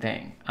exact same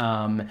thing.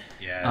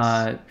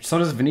 So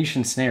does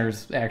Venetian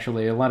Snares,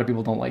 actually. A lot of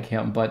people don't like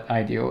him, but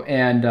I do.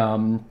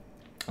 And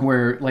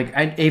where like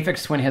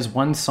Aphex Twin has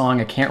one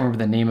song, I can't remember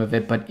the name of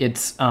it, but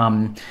it's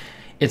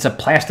a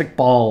plastic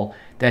ball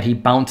that he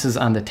bounces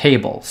on the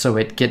table, so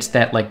it gets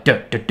that like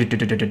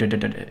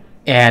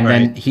and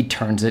then he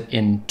turns it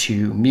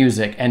into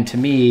music. And to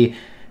me,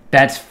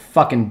 that's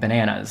fucking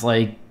bananas.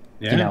 Like,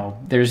 you know,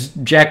 there's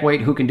Jack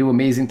White, who can do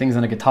amazing things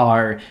on a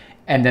guitar,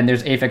 and then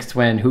there's Aphex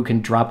Twin, who can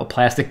drop a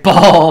plastic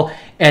ball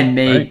and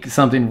make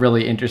something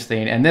really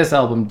interesting. And this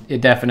album,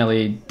 it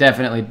definitely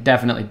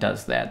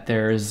does that.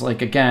 There's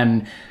like,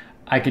 again,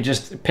 I could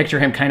just picture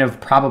him kind of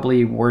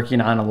probably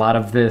working on a lot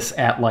of this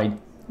at like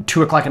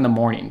 2:00 in the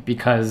morning,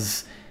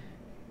 because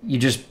you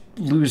just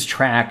lose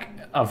track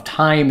of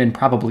time and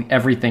probably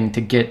everything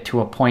to get to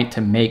a point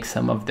to make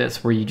some of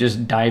this, where you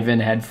just dive in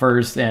head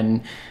first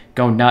and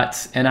go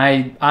nuts. And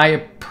I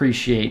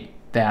appreciate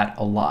that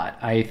a lot.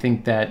 I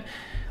think that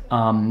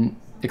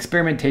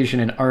experimentation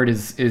in art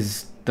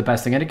is the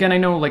best thing. And again, I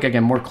know, like,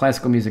 again, more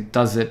classical music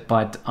does it,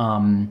 but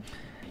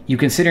you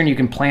can sit here and you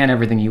can plan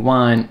everything you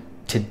want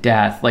to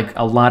death. Like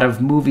a lot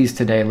of movies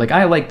today, like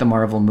I like the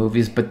Marvel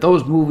movies, but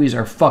those movies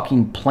are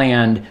fucking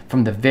planned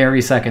from the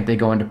very second they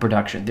go into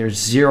production. There's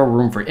zero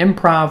room for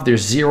improv.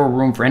 There's zero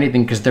room for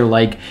anything, because they're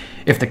like,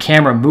 if the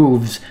camera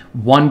moves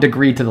 1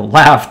 degree to the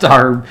left,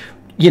 our,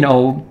 you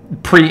know,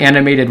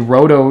 pre-animated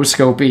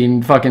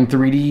rotoscoping fucking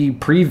 3D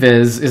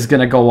previs is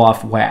gonna go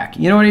off whack.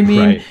 You know what I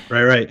mean?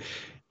 Right.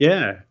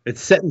 Yeah,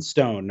 it's set in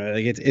stone.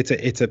 Like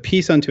it's a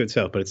piece unto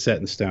itself, but it's set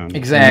in stone.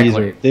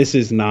 Exactly. This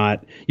is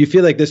not. You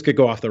feel like this could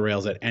go off the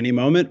rails at any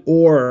moment,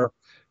 or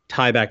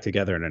tie back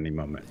together at any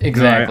moment.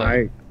 Exactly.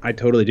 No, I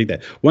totally dig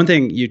that. One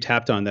thing you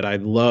tapped on that I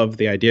love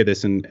the idea of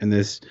this, and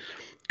this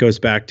goes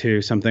back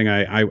to something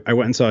I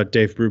went and saw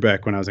Dave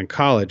Brubeck when I was in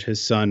college.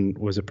 His son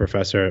was a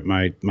professor at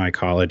my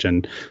college,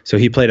 and so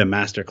he played a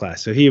master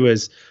class. So he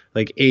was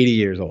like 80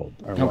 years old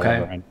or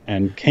whatever,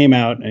 and came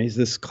out, and he's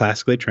this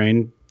classically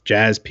trained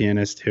jazz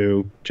pianist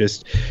who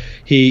just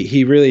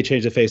he really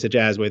changed the face of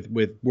jazz with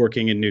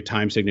working in new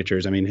time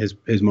signatures. I mean, his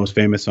most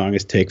famous song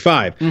is Take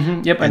 5.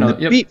 Mm-hmm. Yep, and I know.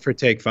 The beat for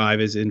Take 5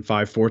 is in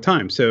 5/4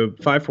 time. So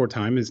 5/4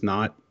 time is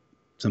not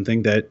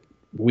something that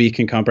we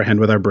can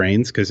comprehend with our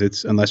brains, because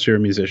it's, unless you're a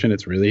musician,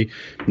 it's really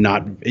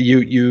not.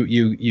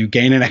 You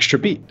gain an extra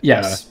beat.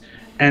 Yes.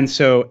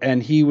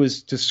 And he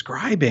was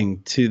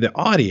describing to the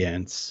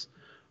audience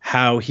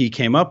how he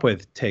came up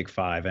with Take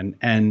 5.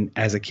 And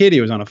as a kid,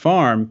 he was on a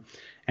farm,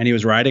 and he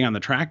was riding on the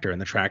tractor, and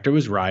the tractor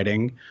was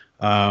riding.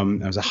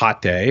 It was a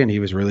hot day, and he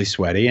was really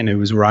sweaty, and he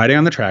was riding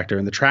on the tractor,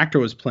 and the tractor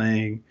was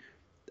playing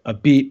a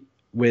beat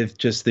with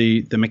just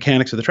the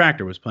mechanics of the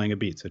tractor was playing a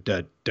beat. So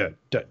dud, dud,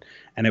 dud.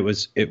 And it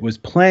was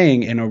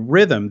playing in a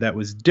rhythm that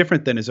was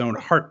different than his own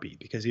heartbeat,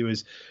 because he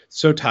was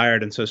so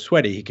tired and so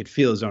sweaty, he could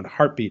feel his own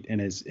heartbeat in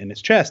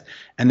his chest.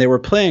 And they were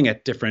playing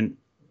at different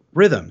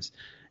rhythms.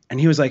 And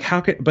he was like,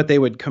 but they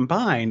would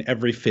combine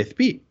every fifth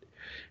beat.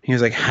 He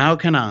was like, how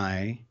can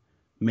I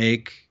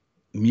make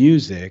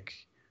music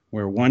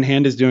where one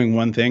hand is doing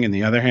one thing and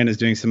the other hand is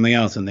doing something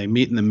else, and they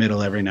meet in the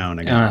middle every now and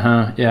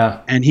again.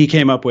 Yeah. And he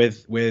came up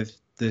with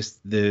this,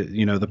 the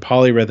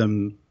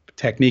polyrhythm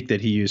technique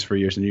that he used for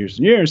years and years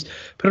and years,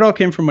 but it all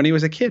came from when he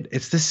was a kid.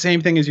 It's the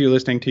same thing as you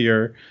listening to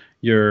your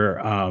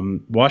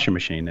washing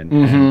machine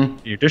and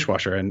your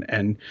dishwasher,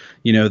 and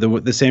you know,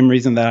 the same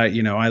reason that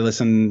I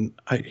listen.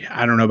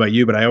 I don't know about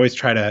you, but I always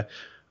try to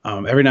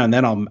every now and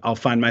then I'll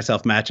find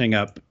myself matching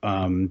up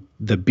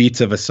the beats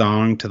of a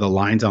song to the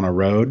lines on a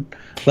road,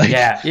 like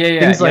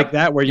things like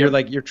that, where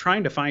you're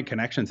trying to find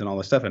connections and all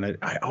this stuff. And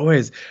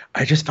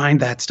I just find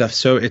that stuff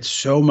it's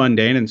so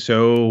mundane and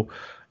so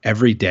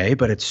every day,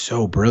 but it's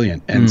so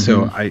brilliant. And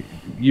so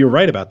you're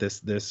right about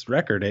this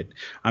record.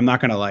 I'm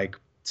not gonna like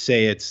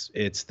say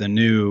it's the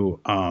new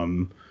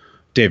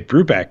Dave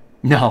Brubeck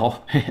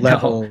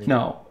level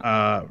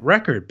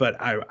record, but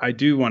I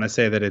do want to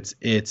say that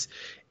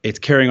it's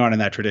carrying on in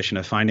that tradition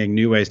of finding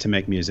new ways to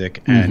make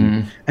music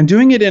and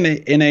doing it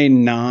in a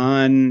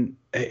non.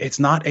 It's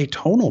not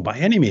atonal by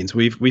any means.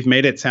 We've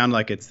made it sound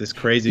like it's this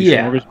crazy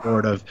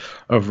smorgasbord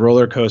of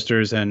roller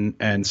coasters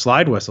and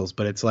slide whistles,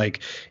 but it's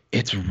like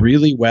it's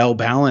really well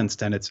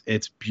balanced, and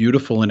it's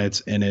beautiful in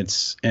its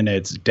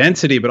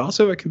density, but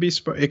also it can be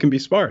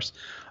sparse.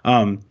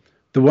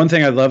 The one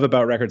thing I love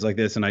about records like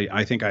this, and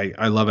I think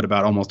I love it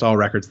about almost all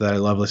records that I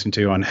love listening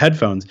to on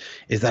headphones,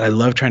 is that I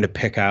love trying to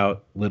pick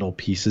out little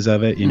pieces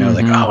of it. You know,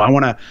 like, I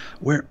want to,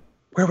 where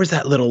was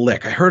that little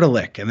lick? I heard a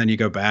lick. And then you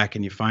go back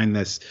and you find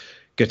this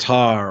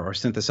guitar or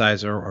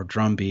synthesizer or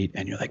drum beat,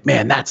 and you're like,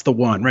 man, that's the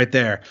one right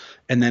there.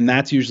 And then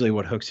that's usually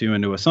what hooks you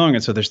into a song.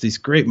 And so there's these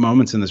great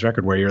moments in this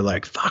record where you're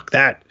like, fuck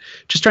that.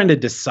 Just trying to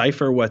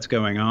decipher what's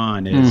going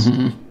on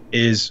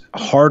is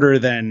harder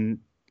than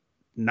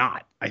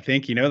not. I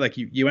think, like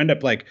you end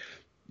up like,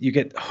 you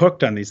get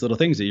hooked on these little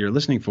things that you're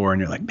listening for, and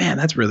you're like, man,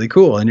 that's really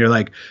cool. And you're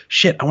like,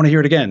 shit, I want to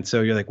hear it again.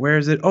 So you're like, where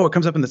is it? Oh, it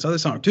comes up in this other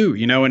song too,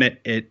 and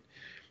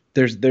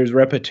there's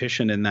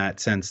repetition in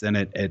that sense. And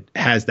it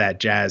has that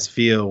jazz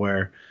feel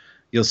where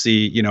you'll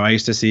see, I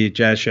used to see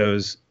jazz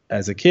shows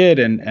as a kid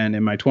and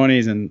in my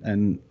 20s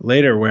and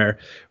later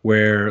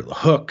where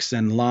hooks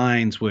and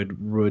lines would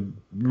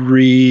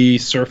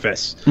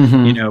resurface,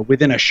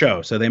 within a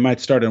show. So they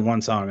might start in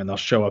one song and they'll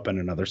show up in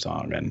another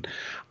song. And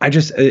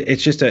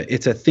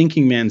it's a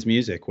thinking man's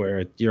music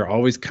where you're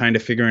always kind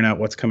of figuring out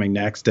what's coming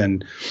next,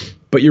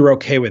 but you're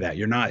okay with that.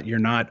 You're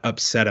not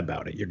upset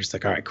about it. You're just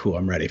like, all right, cool,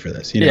 I'm ready for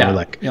this. What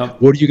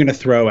are you going to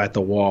throw at the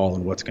wall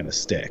and what's going to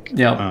stick?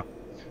 Yeah.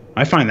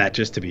 I find that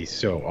just to be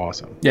so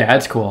awesome. Yeah,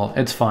 it's cool.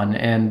 It's fun,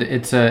 and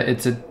it's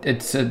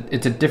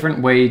a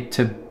different way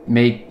to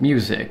make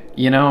music.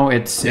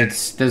 It's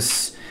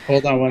this.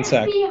 Hold on one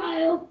sec.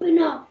 I open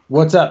up.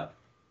 What's up?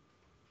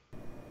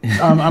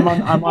 I'm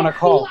on a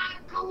call.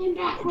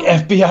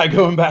 FBI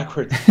going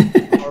backwards.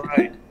 All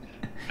right.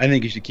 I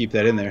think you should keep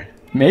that in there.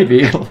 Maybe.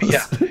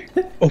 Yeah.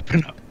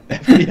 Open up.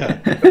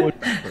 FBI going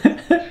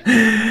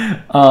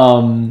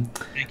backwards.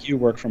 Thank you.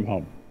 Work from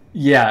home.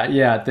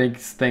 Yeah.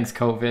 Thanks,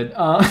 COVID.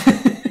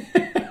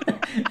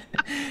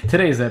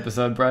 Today's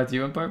episode brought to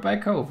you in part by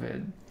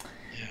COVID,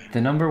 the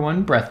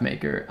 #1 breath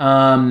maker.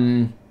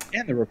 And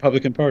the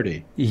Republican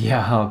Party.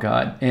 Yeah. Oh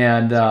God.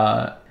 And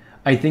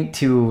I think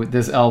too,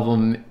 this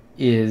album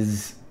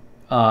is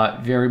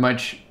very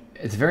much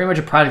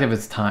a product of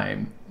its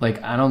time.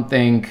 Like, I don't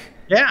think.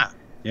 Yeah.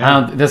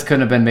 This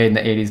couldn't have been made in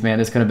the 80s, man.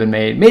 This could have been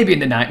made maybe in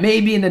the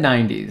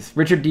 90s.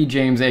 Richard D.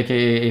 James,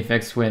 aka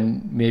Aphex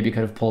Twin, maybe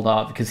could have pulled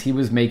off, because he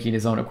was making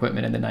his own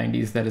equipment in the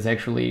 90s that is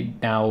actually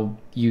now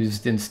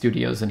used in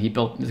studios, and he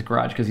built in his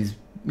garage because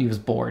he was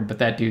bored. But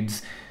that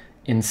dude's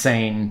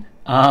insane,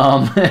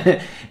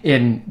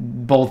 in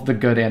both the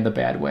good and the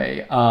bad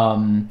way.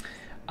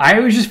 I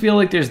always just feel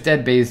like there's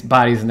dead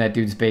bodies in that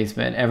dude's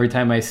basement every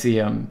time I see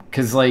him.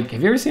 Because, like,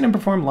 have you ever seen him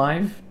perform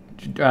live,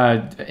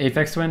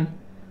 Aphex Twin?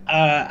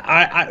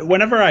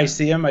 Whenever I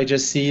see him, I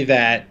just see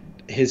that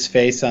his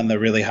face on the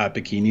really hot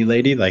bikini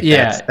lady. Like,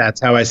 that's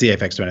how I see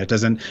Aphex Twin. It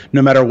doesn't,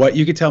 no matter what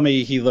you could tell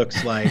me, he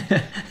looks like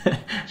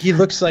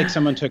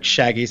someone took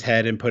Shaggy's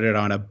head and put it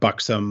on a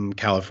buxom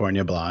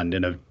California blonde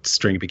in a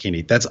string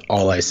bikini. That's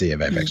all I see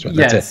of Aphex Twin.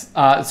 That's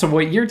it. So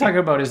what you're talking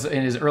about is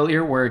in his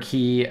earlier work,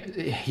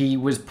 he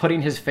was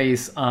putting his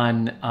face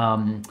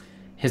on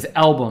his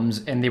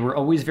albums, and they were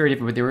always very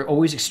different, but they were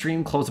always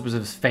extreme close-ups of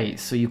his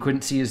face, so you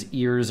couldn't see his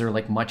ears or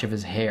like much of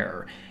his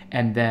hair.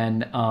 And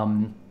then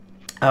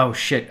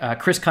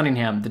Chris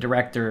Cunningham, the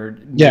director,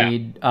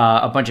 made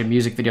a bunch of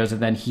music videos,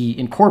 and then he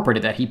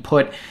incorporated that. He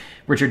put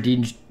Richard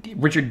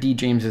D.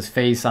 James's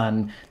face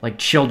on like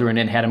children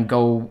and had him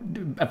go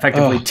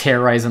effectively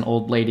terrorize an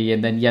old lady.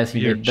 And then he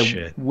made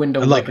the window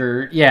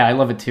licker. Yeah, I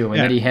love it too.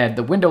 And then he had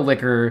the window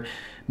licker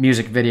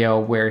music video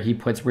where he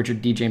puts Richard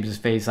D. James's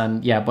face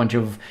on a bunch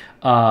of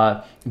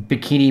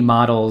bikini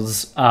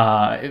models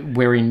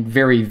wearing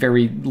very,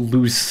 very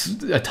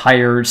loose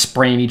attire,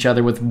 spraying each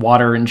other with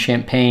water and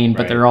champagne,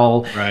 but they're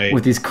all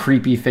with these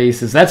creepy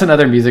faces. That's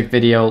another music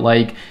video.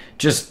 Like,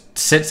 just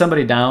sit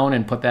somebody down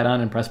and put that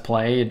on and press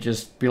play and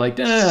just be like,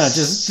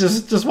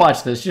 just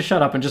watch this. Just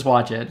shut up and just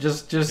watch it.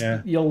 Just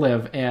you'll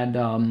live.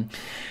 And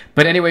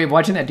but anyway,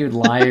 watching that dude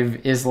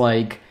live is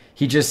like,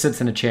 he just sits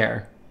in a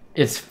chair.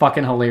 It's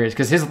fucking hilarious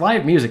because his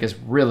live music is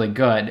really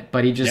good,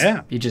 but he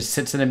just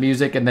sits in the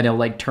music, and then he'll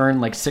like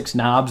turn like 6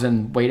 knobs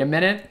and wait a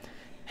minute,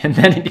 and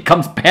then he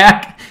comes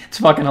back. It's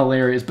fucking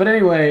hilarious. But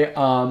anyway,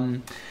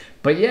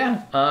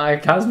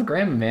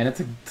 Cosmogramma, man, it's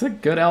a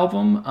good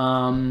album.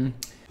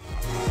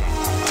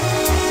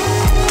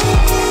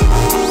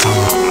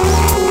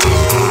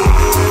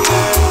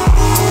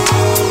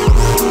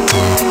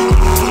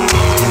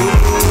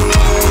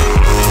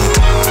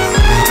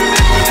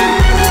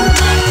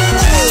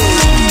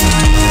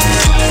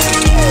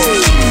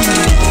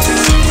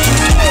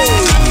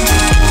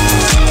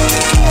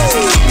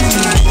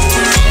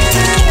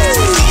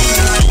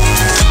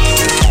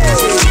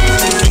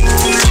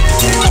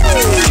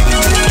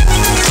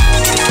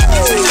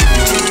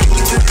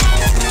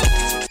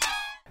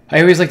 I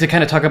always like to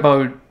kind of talk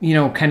about,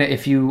 kind of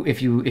if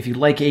you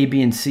like A,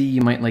 B, and C, you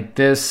might like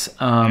this.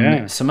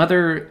 Some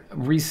other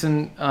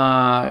recent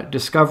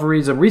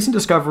discoveries. A recent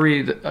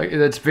discovery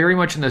that's very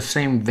much in the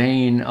same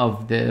vein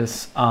of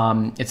this.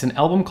 It's an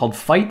album called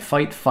Fight,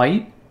 Fight,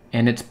 Fight,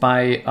 and it's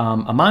by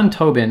Amon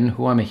Tobin,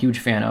 who I'm a huge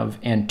fan of,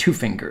 and Two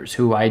Fingers,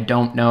 who I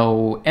don't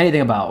know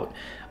anything about.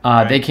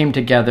 They came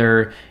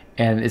together,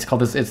 and it's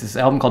this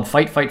album called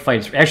Fight, Fight, Fight.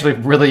 It's actually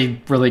really,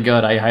 really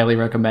good. I highly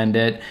recommend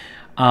it.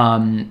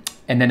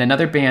 And then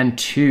another band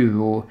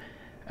too,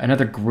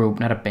 another group,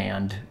 not a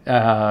band.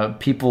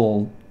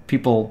 People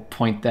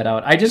point that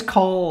out. I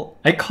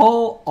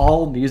call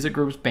all music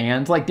groups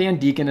bands. Like Dan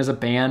Deacon is a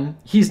band.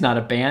 He's not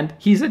a band.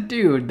 He's a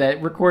dude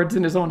that records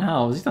in his own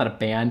house. He's not a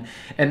band.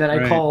 And then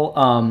I call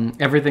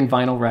everything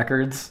vinyl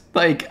records.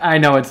 Like, I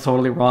know it's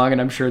totally wrong, and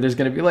I'm sure there's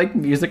gonna be like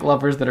music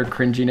lovers that are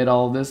cringing at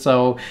all of this.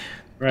 So.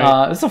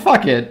 So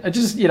fuck it. I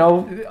just,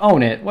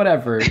 own it.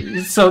 Whatever.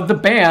 So the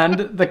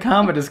band, The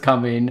Comet Is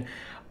Coming,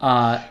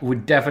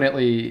 would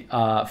definitely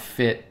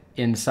fit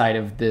inside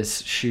of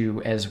this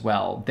shoe as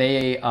well.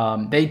 They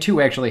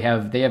too actually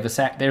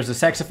there's a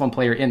saxophone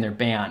player in their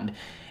band,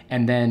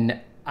 and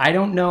then I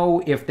don't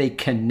know if they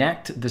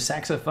connect the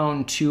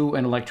saxophone to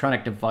an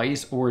electronic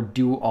device or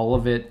do all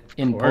of it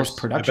in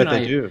post-production. I bet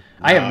they do.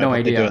 I have no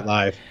idea. They do it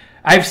live.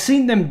 I've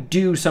seen them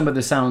do some of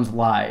the sounds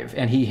live,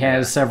 and he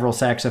has several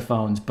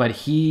saxophones, but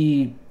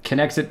he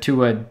connects it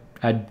to a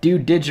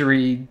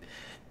didgeridoo.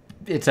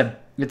 It's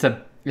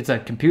a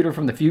computer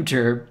from the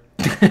future,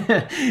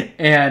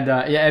 and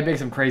it makes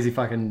some crazy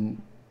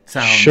fucking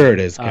sounds. Sure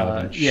it is,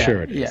 Calvin.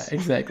 Sure it is. Yeah,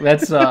 exactly.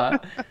 That's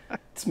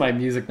it's my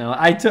music now.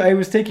 I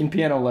was taking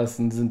piano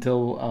lessons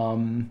until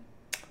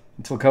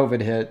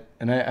COVID hit,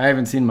 and I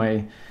haven't seen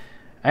my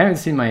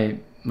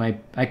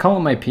I call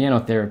him my piano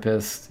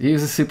therapist.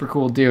 He's a super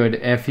cool dude.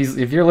 If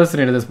you're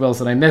listening to this,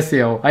 Wilson, I miss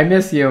you.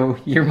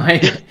 You're my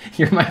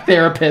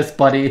therapist,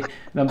 buddy.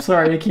 And I'm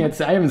sorry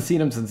I haven't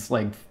seen him since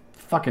like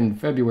fucking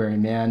February,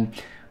 man.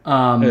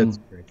 That's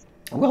great.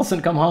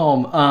 Wilson, come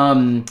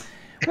home.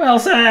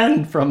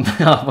 Wilson from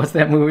what's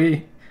that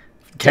movie?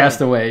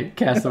 Castaway.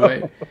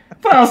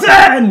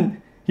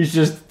 Wilson. He's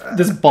just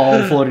this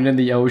ball floating in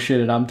the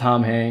ocean, and I'm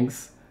Tom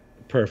Hanks.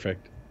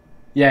 Perfect.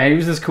 Yeah, he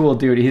was this cool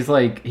dude. He's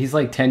like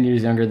 10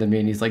 years younger than me,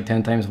 and he's like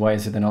 10 times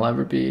wiser than I'll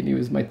ever be. And he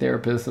was my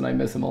therapist, and I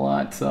miss him a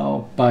lot.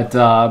 So, but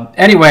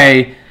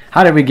anyway,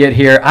 how did we get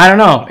here? I don't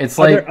know. It's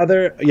like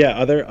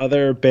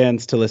other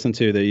bands to listen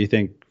to that you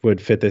think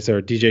would fit this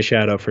are DJ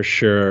Shadow for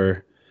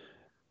sure.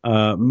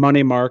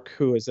 Money Mark,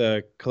 who was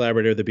a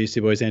collaborator of the Beastie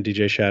Boys and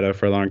DJ Shadow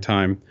for a long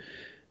time,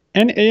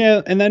 and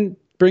then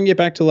bring it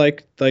back to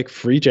like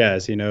free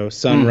jazz,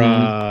 Sun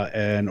Ra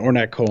and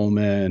Ornette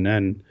Coleman,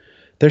 and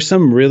there's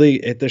some really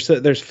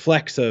there's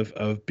flecks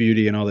of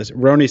beauty and all this.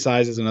 Roni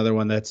Size is another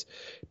one that's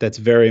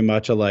very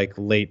much a like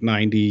late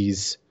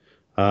 90s.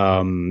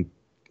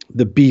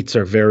 The beats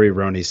are very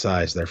Roni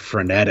Size. They're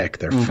frenetic.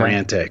 They're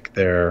frantic.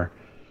 They're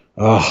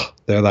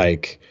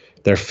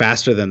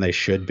faster than they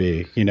should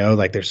be.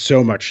 Like there's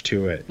so much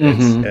to it.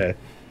 It's,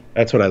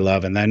 that's what I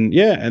love. And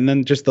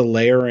then just the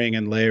layering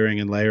and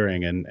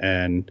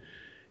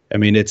I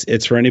mean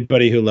it's for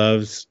anybody who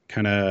loves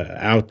kind of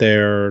out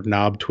there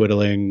knob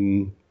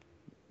twiddling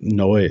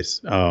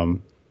noise.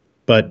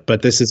 But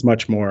this is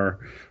much more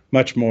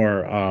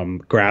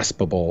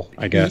graspable,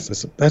 I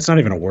guess. That's not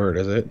even a word,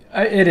 is it?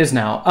 It is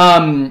now.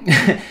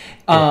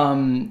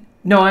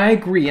 No, I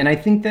agree, and I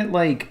think that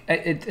like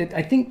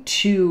I think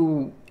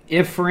too,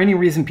 if for any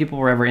reason people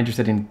were ever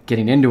interested in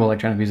getting into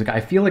electronic music, I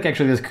feel like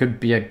actually this could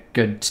be a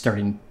good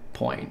starting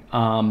point.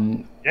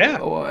 I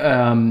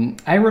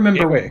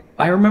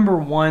remember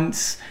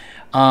once.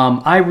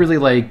 I really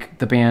like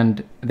the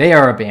band. They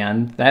are a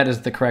band. That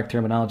is the correct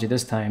terminology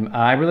this time.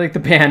 I really like the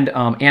band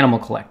Animal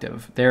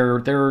Collective. They're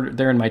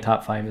in my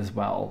top 5 as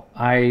well.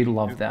 I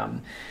love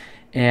them,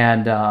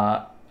 and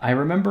I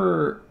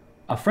remember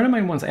a friend of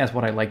mine once asked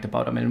what I liked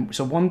about them. And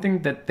so one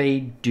thing that they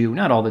do,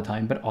 not all the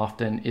time, but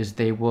often, is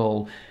they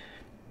will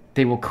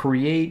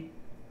create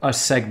a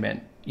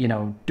segment.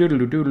 Doodle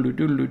doodle doodle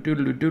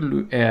doodle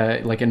doodle,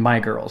 like in My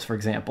Girls, for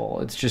example.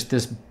 It's just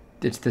this.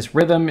 It's this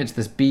rhythm, it's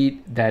this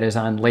beat that is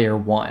on layer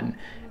 1,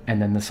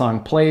 and then the song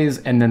plays,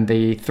 and then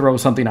they throw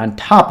something on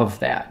top of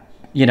that,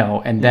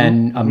 and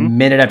then a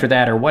minute after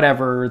that or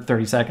whatever,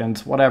 30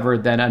 seconds, whatever,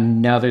 then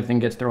another thing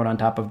gets thrown on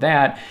top of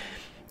that,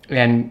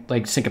 and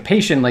like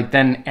syncopation, like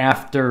then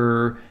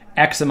after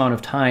X amount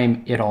of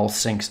time, it all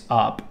syncs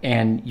up,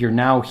 and you're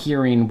now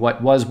hearing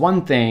what was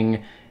one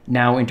thing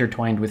now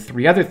intertwined with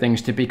 3 other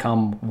things to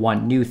become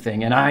one new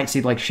thing. And I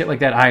see like shit like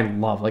that I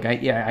love. Like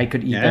I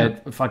could eat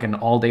that fucking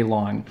all day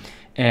long.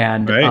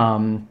 And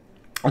so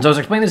I was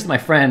explaining this to my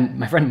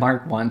friend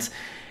Mark once,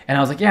 and I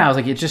was like,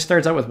 it just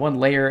starts out with one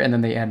layer and then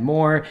they add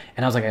more,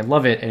 and I was like, I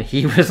love it. And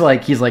he's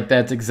like,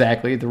 that's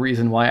exactly the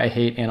reason why I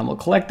hate Animal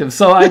Collective.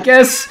 So I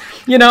guess,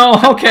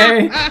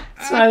 okay,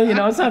 it's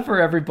not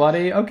for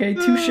everybody. Okay,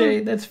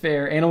 touche, that's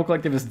fair. Animal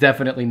Collective is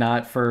definitely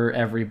not for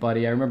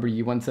everybody. I remember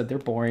you once said they're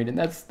boring, and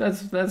that's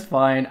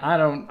fine.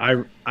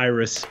 I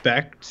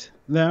respect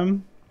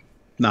them.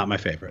 Not my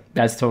favorite.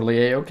 That's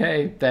totally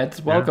A-okay. That's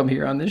welcome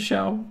here on this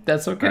show.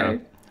 That's okay.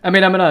 I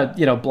mean, I'm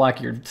gonna,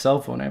 block your cell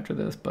phone after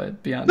this,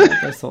 but beyond that,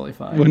 that's totally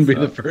fine. Wouldn't be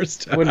the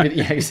first time. Wouldn't be.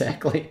 Yeah,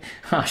 exactly.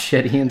 Oh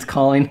shit, Ian's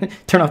calling.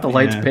 Turn off the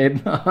lights,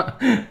 babe.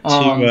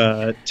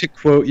 To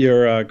quote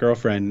your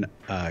girlfriend,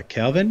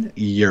 Calvin,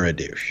 you're a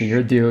douche.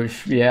 You're a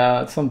douche.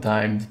 Yeah,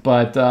 sometimes,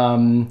 but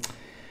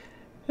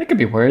it could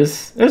be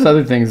worse. There's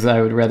other things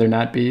I would rather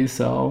not be,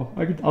 so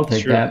I'll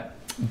take that.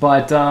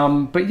 But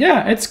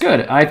yeah, it's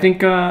good. I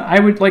think I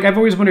would like. I've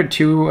always wondered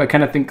too. I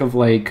kind of think of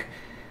like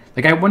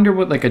I wonder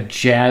what like a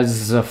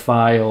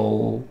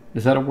jazzophile,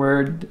 is that a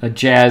word? A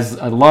jazz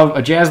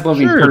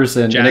loving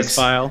person.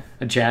 Jazzphile.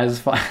 A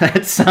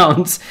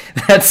jazzphile.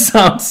 That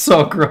sounds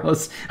so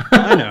gross.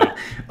 I know.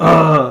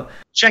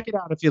 Check it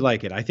out if you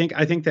like it. I think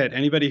that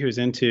anybody who's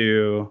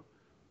into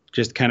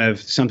just kind of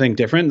something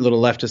different, a little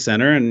left to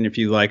center, and if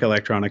you like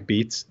electronic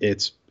beats,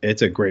 it's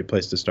a great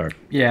place to start.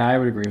 Yeah, I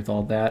would agree with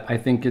all that. I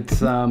think it's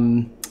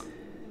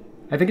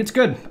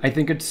good. I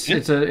think it's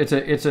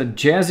a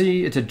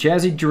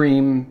jazzy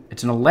dream.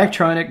 It's an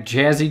electronic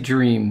jazzy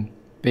dream,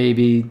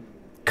 baby,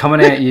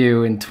 coming at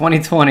you in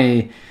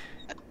 2020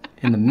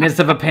 in the midst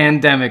of a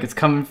pandemic. It's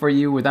coming for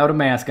you without a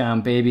mask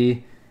on,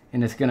 baby,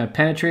 and it's gonna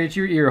penetrate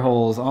your ear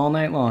holes all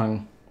night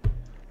long.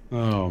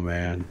 Oh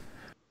man,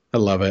 I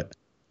love it.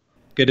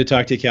 Good to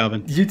talk to you,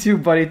 Calvin. You too,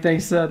 buddy.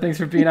 Thanks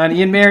for being on.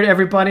 Ian Merritt,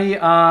 everybody.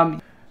 All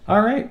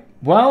right.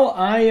 Well,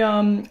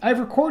 I've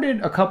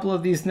recorded a couple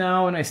of these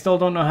now, and I still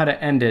don't know how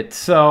to end it.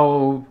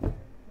 So,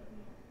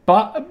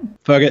 fuck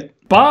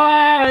it.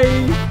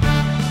 Bye.